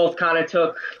 well, they both took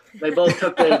the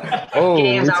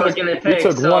games I was going to take.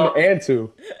 You took 1 and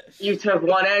 2. You took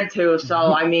 1 and 2, so,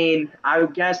 I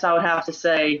guess I would have to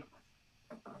say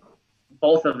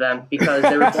both of them because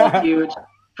they were both huge.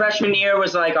 Freshman year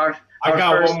was like our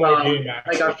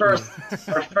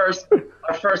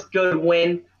first good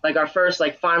win, like our first,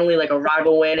 like finally like a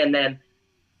rival win, and then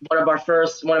one of my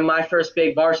first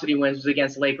big varsity wins was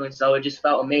against Lakeland, so it just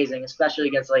felt amazing, especially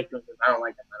against Lakeland because I don't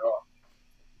like them at all.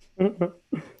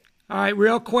 All right,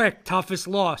 real quick, toughest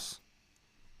loss.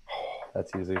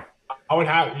 That's easy. I would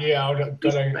have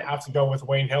to go with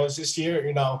Wayne Hills this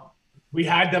year. We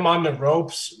had them on the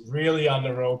ropes, really on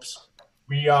the ropes.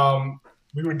 We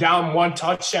were down 1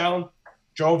 touchdown,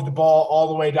 drove the ball all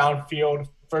the way downfield,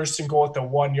 first and goal at the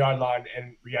 1-yard line,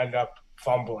 and we ended up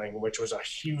fumbling, which was a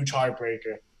huge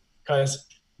heartbreaker because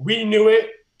we knew it.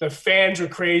 The fans were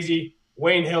crazy.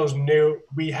 Wayne Hills knew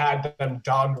we had them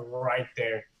done right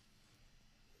there.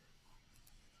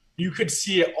 You could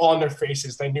see it on their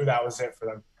faces. They knew that was it for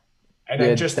them. And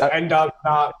then end up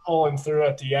not pulling through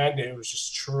at the end. It was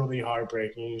just truly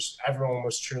heartbreaking. Everyone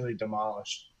was truly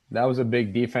demolished. That was a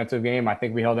big defensive game. I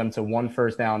think we held them to 1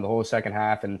 first down the whole second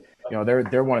half. And,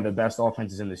 they're one of the best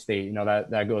offenses in the state.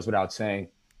 That goes without saying.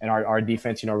 And our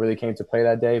defense, really came to play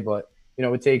that day. But,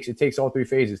 it takes all 3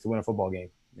 phases to win a football game.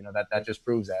 That just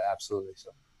proves that. Absolutely.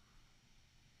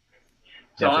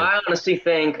 So I honestly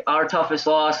think our toughest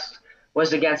loss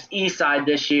was against Eastside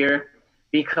this year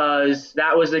because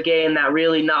that was the game that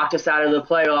really knocked us out of the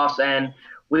playoffs, and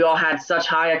we all had such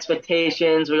high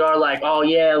expectations. We are like, oh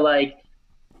yeah, like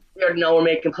we already know we're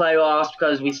making playoffs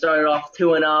because we started off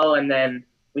 2-0 and then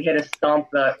we hit a stump.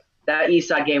 But that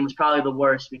Eastside game was probably the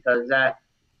worst because that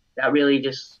really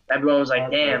just everyone was like,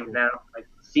 damn, now like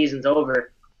the season's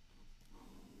over.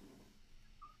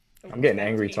 I'm getting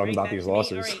angry talking about these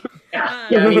losses.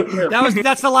 Yeah, me too.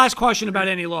 That's the last question about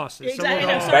any losses. Exactly.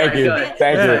 So Thank you. Let's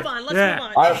move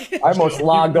on. I almost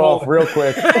logged off real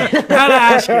quick. Gotta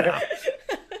ask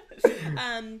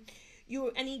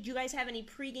you. Any do you guys have any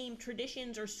pregame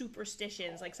traditions or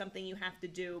superstitions, like something you have to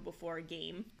do before a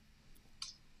game?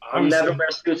 I'll never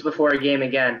wear suits before a game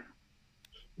again.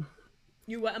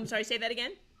 I'm sorry, say that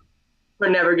again? We're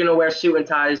never going to wear suit and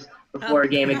ties before a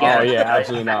game again. Oh, yeah,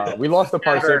 absolutely not. We lost the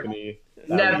Never. Parsippany.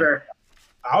 Never.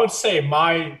 I would say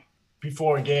my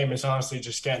before a game is honestly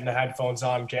just getting the headphones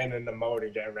on, getting in the mode,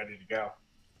 and getting ready to go.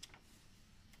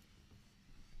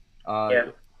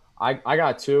 Yeah. I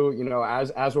got two. You know,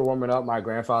 as we're warming up, my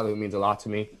grandfather, who means a lot to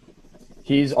me,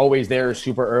 he's always there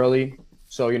super early.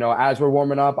 So, you know, as we're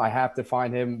warming up, I have to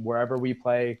find him wherever we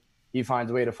play. He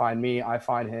finds a way to find me. I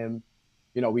find him.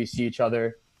 You know, we see each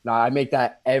other. Now, I make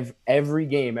that every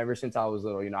game ever since I was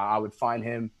little. You know, I would find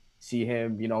him, see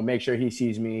him, you know, make sure he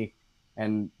sees me.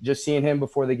 And just seeing him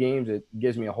before the games, it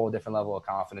gives me a whole different level of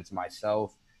confidence in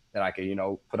myself that I could, you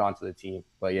know, put onto the team.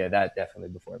 But, yeah, that definitely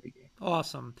before every game.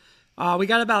 Awesome. We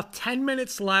got about 10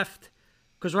 minutes left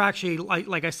because we're actually,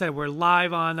 like I said, we're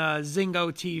live on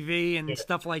Zingo TV and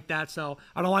stuff like that. So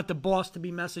I don't want the boss to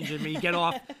be messaging me. Get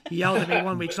off. He yelled at me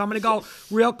one week. So I'm going to go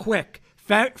real quick.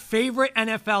 Favorite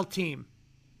NFL team?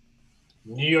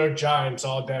 New York Giants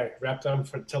all day. Rep them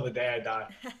till the day I die.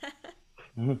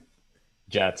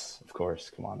 Jets, of course.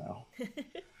 Come on now.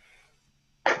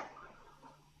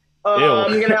 I'm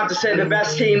going to have to say the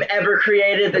best team ever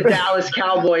created, the Dallas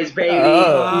Cowboys, baby.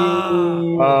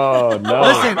 Oh, no.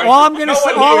 Listen, all I'm gonna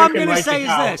say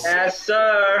is this. Yes,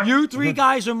 sir. You three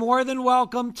guys are more than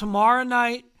welcome tomorrow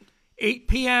night, 8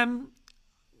 p.m.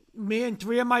 Me and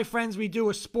three of my friends, we do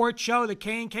a sports show, the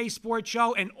K&K Sports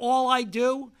Show, and all I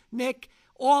do, Nick,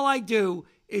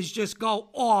 is just go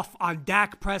off on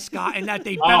Dak Prescott and that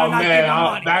they better not give him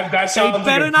money. That sounds they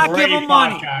better like a not give great him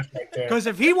money. podcast right there. Because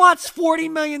if he wants $40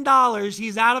 million,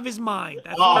 he's out of his mind.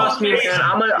 That's all Trust me,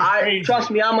 man.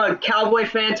 Trust me, I'm a Cowboy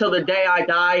fan till the day I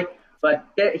die. But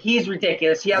he's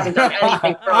ridiculous. He hasn't done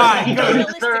anything for us. He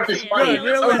doesn't deserve this money. I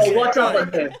don't know what's up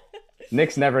with him.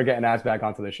 Nick's never getting asked back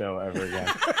onto the show ever again.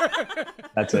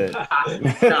 That's it.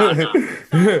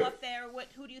 Follow up there.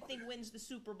 Who do you think wins the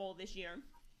Super Bowl this year?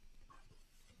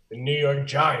 The New York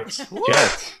Giants.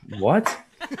 Jets. What?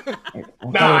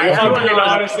 No, if I'm being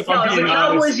honest, It's the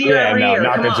Cowboys year every year.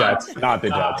 not Come the on. Jets. Not the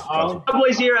Jets.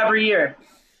 Cowboys year every year.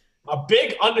 A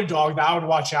big underdog that I would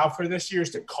watch out for this year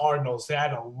is the Cardinals. They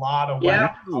had a lot of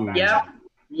weapons.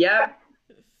 Yep.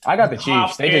 I got the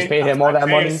Chiefs. They just paid him all that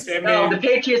money. No, the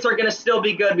Patriots are going to still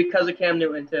be good because of Cam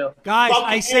Newton, too. Guys,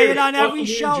 I say it on every Buccaneers,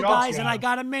 show, guys, and yeah. I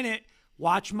got a minute.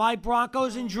 Watch my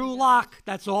Broncos and Drew Lock.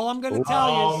 That's all I'm going to tell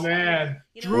you. Oh, man.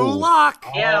 Drew Lock.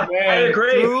 Yeah, man. I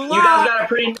agree. Drew You Lock.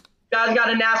 guys got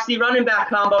a nasty running back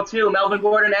combo, too. Melvin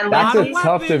Gordon and That's Lacy. a tough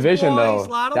weapons, division, boys. though.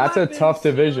 Lot of That's a weapons. tough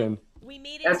division. We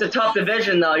made it. That's a tough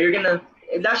division, though.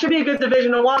 That should be a good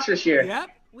division to watch this year. Yep.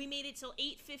 We made it till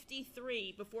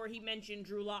 8:53 before he mentioned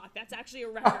Drew Lock. That's actually a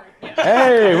record. Yeah.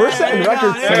 Hey, we're setting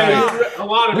records there you go. tonight. A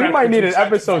lot of We might need an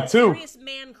records in episode 2. Serious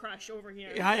man crush over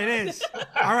here. Yeah, it is.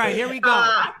 All right, here we go.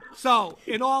 So,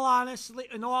 in all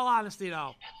honesty,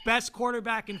 though, best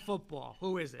quarterback in football,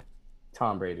 who is it?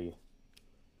 Tom Brady.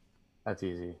 That's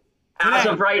easy. As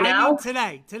of right I now, mean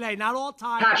today, not all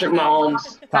time. Patrick today.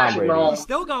 Mahomes. Patrick Brady. Mahomes.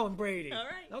 Still going Brady. All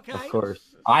right. Okay. Of course.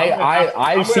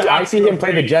 I see him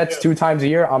play the Jets 2 times a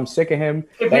year. I'm sick of him.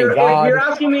 If Thank you're God.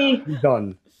 asking me, He's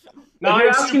done. No, If you're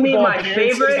it's asking me Super Bowl my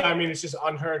appearances, favorite- I mean, it's just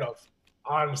unheard of,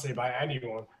 honestly, by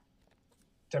anyone.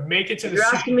 To make it to the You're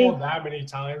Super asking me- Bowl that many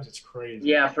times, it's crazy.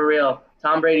 yeah, for real.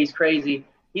 Tom Brady's crazy.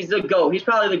 He's the GOAT. He's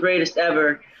probably the greatest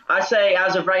ever. I say,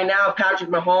 as of right now, Patrick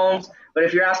Mahomes. But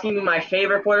if you're asking me my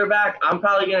favorite quarterback, I'm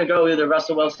probably going to go either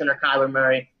Russell Wilson or Kyler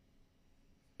Murray.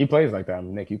 He plays like that.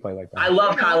 Nick, you play like that. I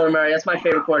love Kyler Murray. That's my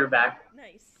favorite quarterback.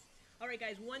 Nice. All right,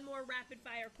 guys. One more rapid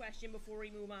fire question before we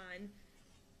move on.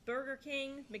 Burger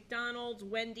King, McDonald's,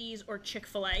 Wendy's, or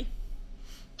Chick-fil-A?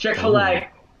 Chick-fil-A.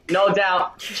 No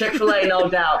doubt. Chick-fil-A, no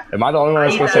doubt. Am I the only one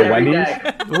that's Eat supposed to that say every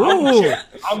Wendy's? day. Ooh.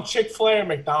 I'm Chick-fil-A or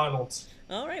McDonald's.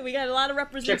 All right, we got a lot of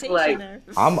representation Chick-fil-A. there.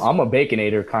 I'm a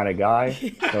Baconator kind of guy,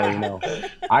 so you know,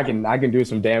 I can do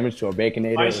some damage to a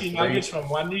Baconator. Spicy nuggets from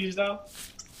Wendy's, though.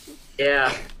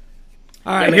 Yeah.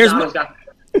 All right, Yeah,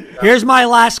 here's my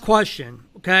last question,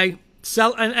 okay?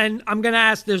 So, and I'm going to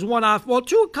ask, there's one off, well,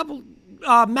 a couple,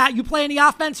 Matt, you play any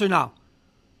offense or no?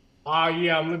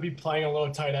 Yeah, I'm gonna be playing a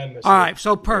little tight end this All year. right,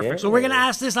 so perfect. Yeah. So we're going to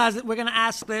ask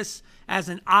this as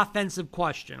an offensive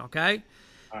question, okay?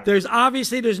 There's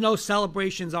no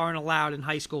celebrations aren't allowed in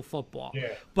high school football.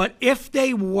 Yeah. But if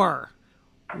they were,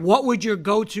 what would your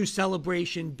go-to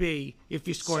celebration be if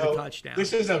you scored a touchdown?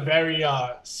 This is a very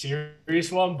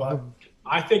serious one, but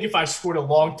I think if I scored a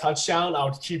long touchdown, I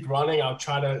would keep running. I would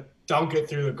try to dunk it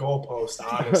through the goalpost,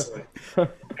 honestly.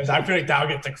 Because I feel like that'll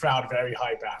get the crowd very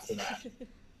hype after that.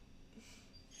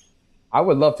 I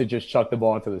would love to just chuck the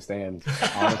ball into the stands.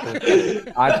 Honestly,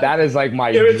 that is like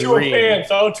my Give it to a dream. fan.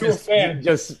 Throw it to a fan.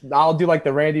 Just I'll do like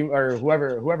the Randy or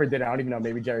whoever did it. I don't even know.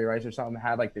 Maybe Jerry Rice or something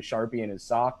had like the Sharpie in his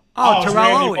sock. Oh, it was Terrell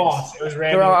Randy Owens. Moss. It was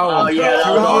Randy Terrell Moss. Owens. Oh yeah, that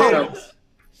Terrell was Owens.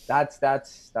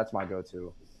 awesome. That's my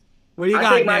go-to. What do you I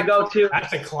got, think my Nick? go-to,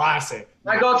 That's a classic.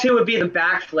 would be the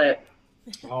backflip.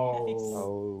 Oh.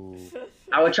 Oh,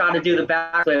 I would try to do the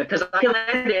backflip because I can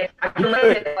land it.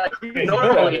 Like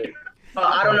normally. But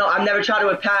I don't know. I've never tried it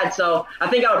with pads, so I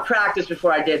think I would practice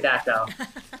before I did that, though.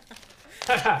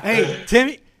 Hey,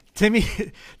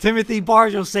 Timothy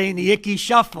Bargel saying the Icky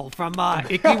Shuffle from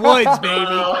Icky Woods, baby.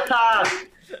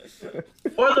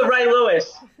 Or the Ray Lewis.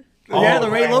 Yeah, the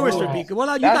Ray Ray Lewis Lewis. would be good.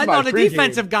 Well, you That's guys my know the pregame.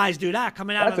 defensive guys do that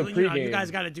coming out That's of a you pregame.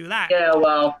 guys got to do that. Yeah,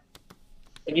 well,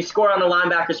 if you score on the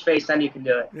linebacker's face, then you can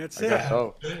do it. That's I it. guess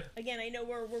so. Again, I know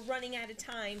we're running out of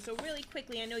time, so really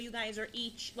quickly, I know you guys are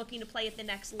each looking to play at the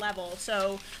next level.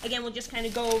 So again, we'll just kind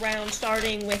of go around,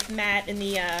 starting with Matt in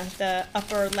the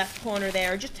upper left corner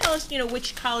there. Just tell us,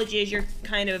 which colleges you're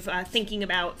kind of thinking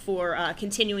about for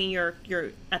continuing your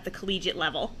at the collegiate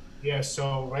level. Yeah,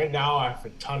 so right now I have a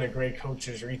ton of great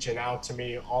coaches reaching out to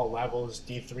me, all levels,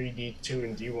 D3, D2,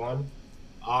 and D1.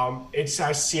 It's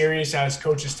as serious as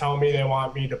coaches tell me they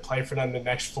want me to play for them the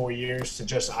next 4 years to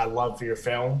just, I love your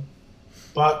film.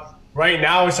 But right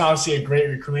now it's honestly a great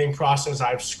recruiting process. I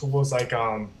have schools like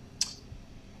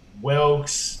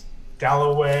Wilkes,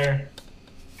 Delaware,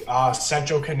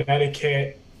 Central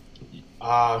Connecticut,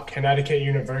 Connecticut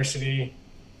University,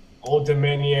 Old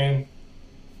Dominion,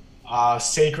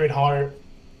 Sacred Heart,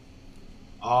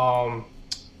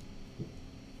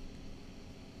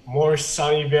 more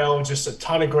Sunnyvale, just a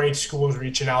ton of great schools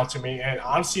reaching out to me. And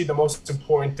honestly, the most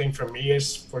important thing for me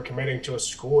is for committing to a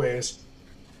school is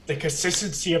the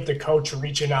consistency of the coach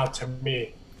reaching out to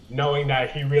me, knowing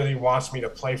that he really wants me to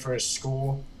play for his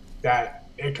school, that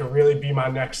it could really be my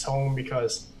next home,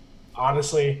 because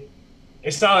honestly,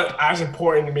 it's not as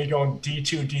important to me going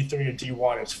D2, D3, or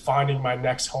D1. It's finding my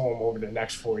next home over the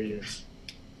next 4 years.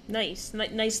 Nice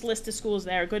list of schools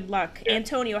there. Good luck.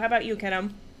 Antonio, how about you, kiddo?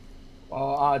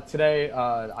 Well, today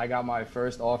I got my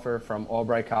first offer from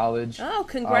Albright College. Oh,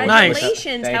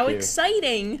 congratulations. Thank How you.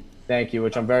 exciting. Thank you,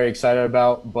 which I'm very excited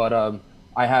about. But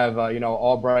I have,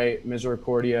 Albright,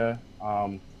 Misericordia,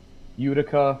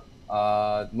 Utica,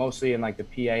 mostly in like the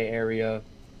PA area,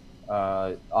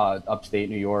 upstate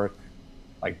New York,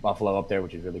 like Buffalo up there,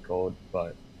 which is really cold.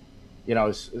 But,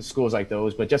 schools like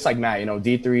those. But just like Matt,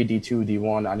 D3, D2,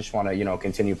 D1, I just want to,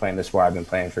 continue playing the sport I've been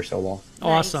playing for so long.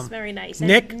 Awesome. Nice, very nice.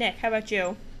 Nick? And Nick, how about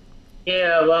you?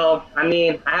 Yeah, well, I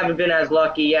mean, I haven't been as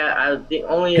lucky yet. The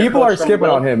only People coach are from skipping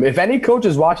Wil- on him. If any coach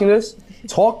is watching this,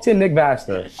 talk to Nick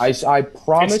Vasta. I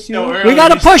promise It's still you. early. We got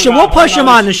to We push still him. We'll got push him on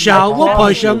the another show. season. We'll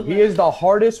push him. He is the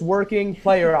hardest working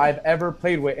player I've ever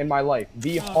played with in my life.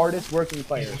 The hardest working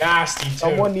player. He's nasty, too.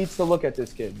 Someone needs to look at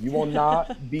this kid. You will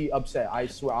not be upset. I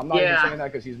swear. I'm not even Yeah. saying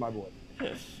that because he's my boy.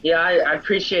 Yeah, I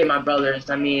appreciate my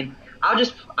brothers. I mean, I'm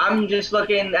just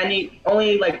looking.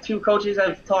 Only like 2 coaches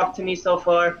have talked to me so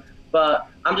far, but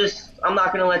I'm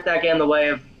not gonna let that get in the way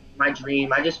of my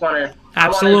dream. I just want to.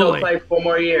 Absolutely. I want to go play 4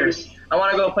 more years. I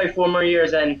want to go play 4 more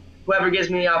years, and whoever gives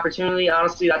me the opportunity,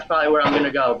 honestly, that's probably where I'm gonna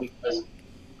go, because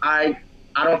I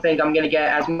don't think I'm gonna get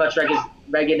as much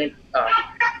regular.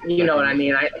 You know what I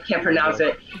mean? I can't pronounce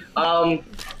it.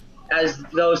 As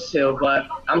those 2, but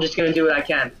I'm just gonna do what I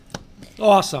can.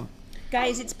 Awesome.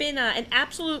 Guys, it's been an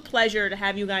absolute pleasure to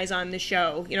have you guys on the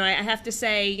show. I have to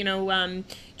say,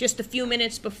 just a few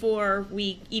minutes before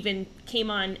we even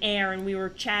came on air and we were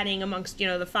chatting amongst,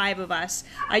 the 5 of us,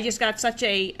 I just got such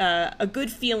a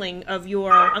good feeling of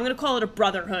I'm going to call it a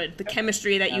brotherhood, the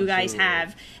chemistry that you guys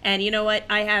have. And you know what?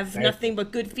 I have nothing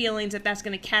but good feelings that that's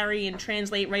going to carry and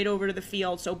translate right over to the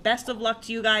field. So best of luck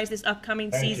to you guys this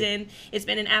upcoming season. It's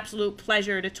been an absolute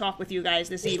pleasure to talk with you guys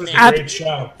this evening. A great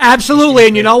show. Absolutely.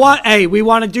 And you know what? Hey, we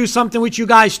want to do something with you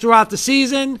guys throughout the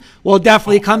season. We'll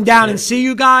definitely come down and see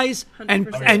you guys.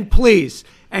 And please,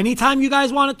 anytime you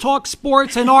guys want to talk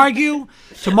sports and argue,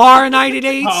 tomorrow night at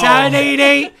 8, Saturday at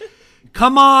 8,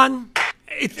 come on.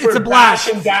 It's a blast.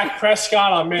 Bashing Dak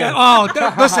Prescott, I'm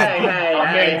in. Listen.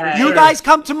 Hey. You guys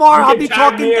come tomorrow. You I'll can be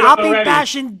tag me talking. in I'll be already.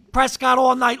 bashing Prescott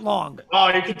all night long. Oh,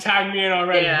 you can tag me in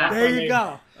already. Yeah. There you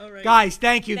go. Guys,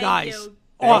 thank you, Thank awesome. you.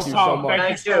 Thank you so Oh, much.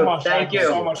 thank you so much. Thank I had you.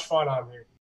 so much fun on here.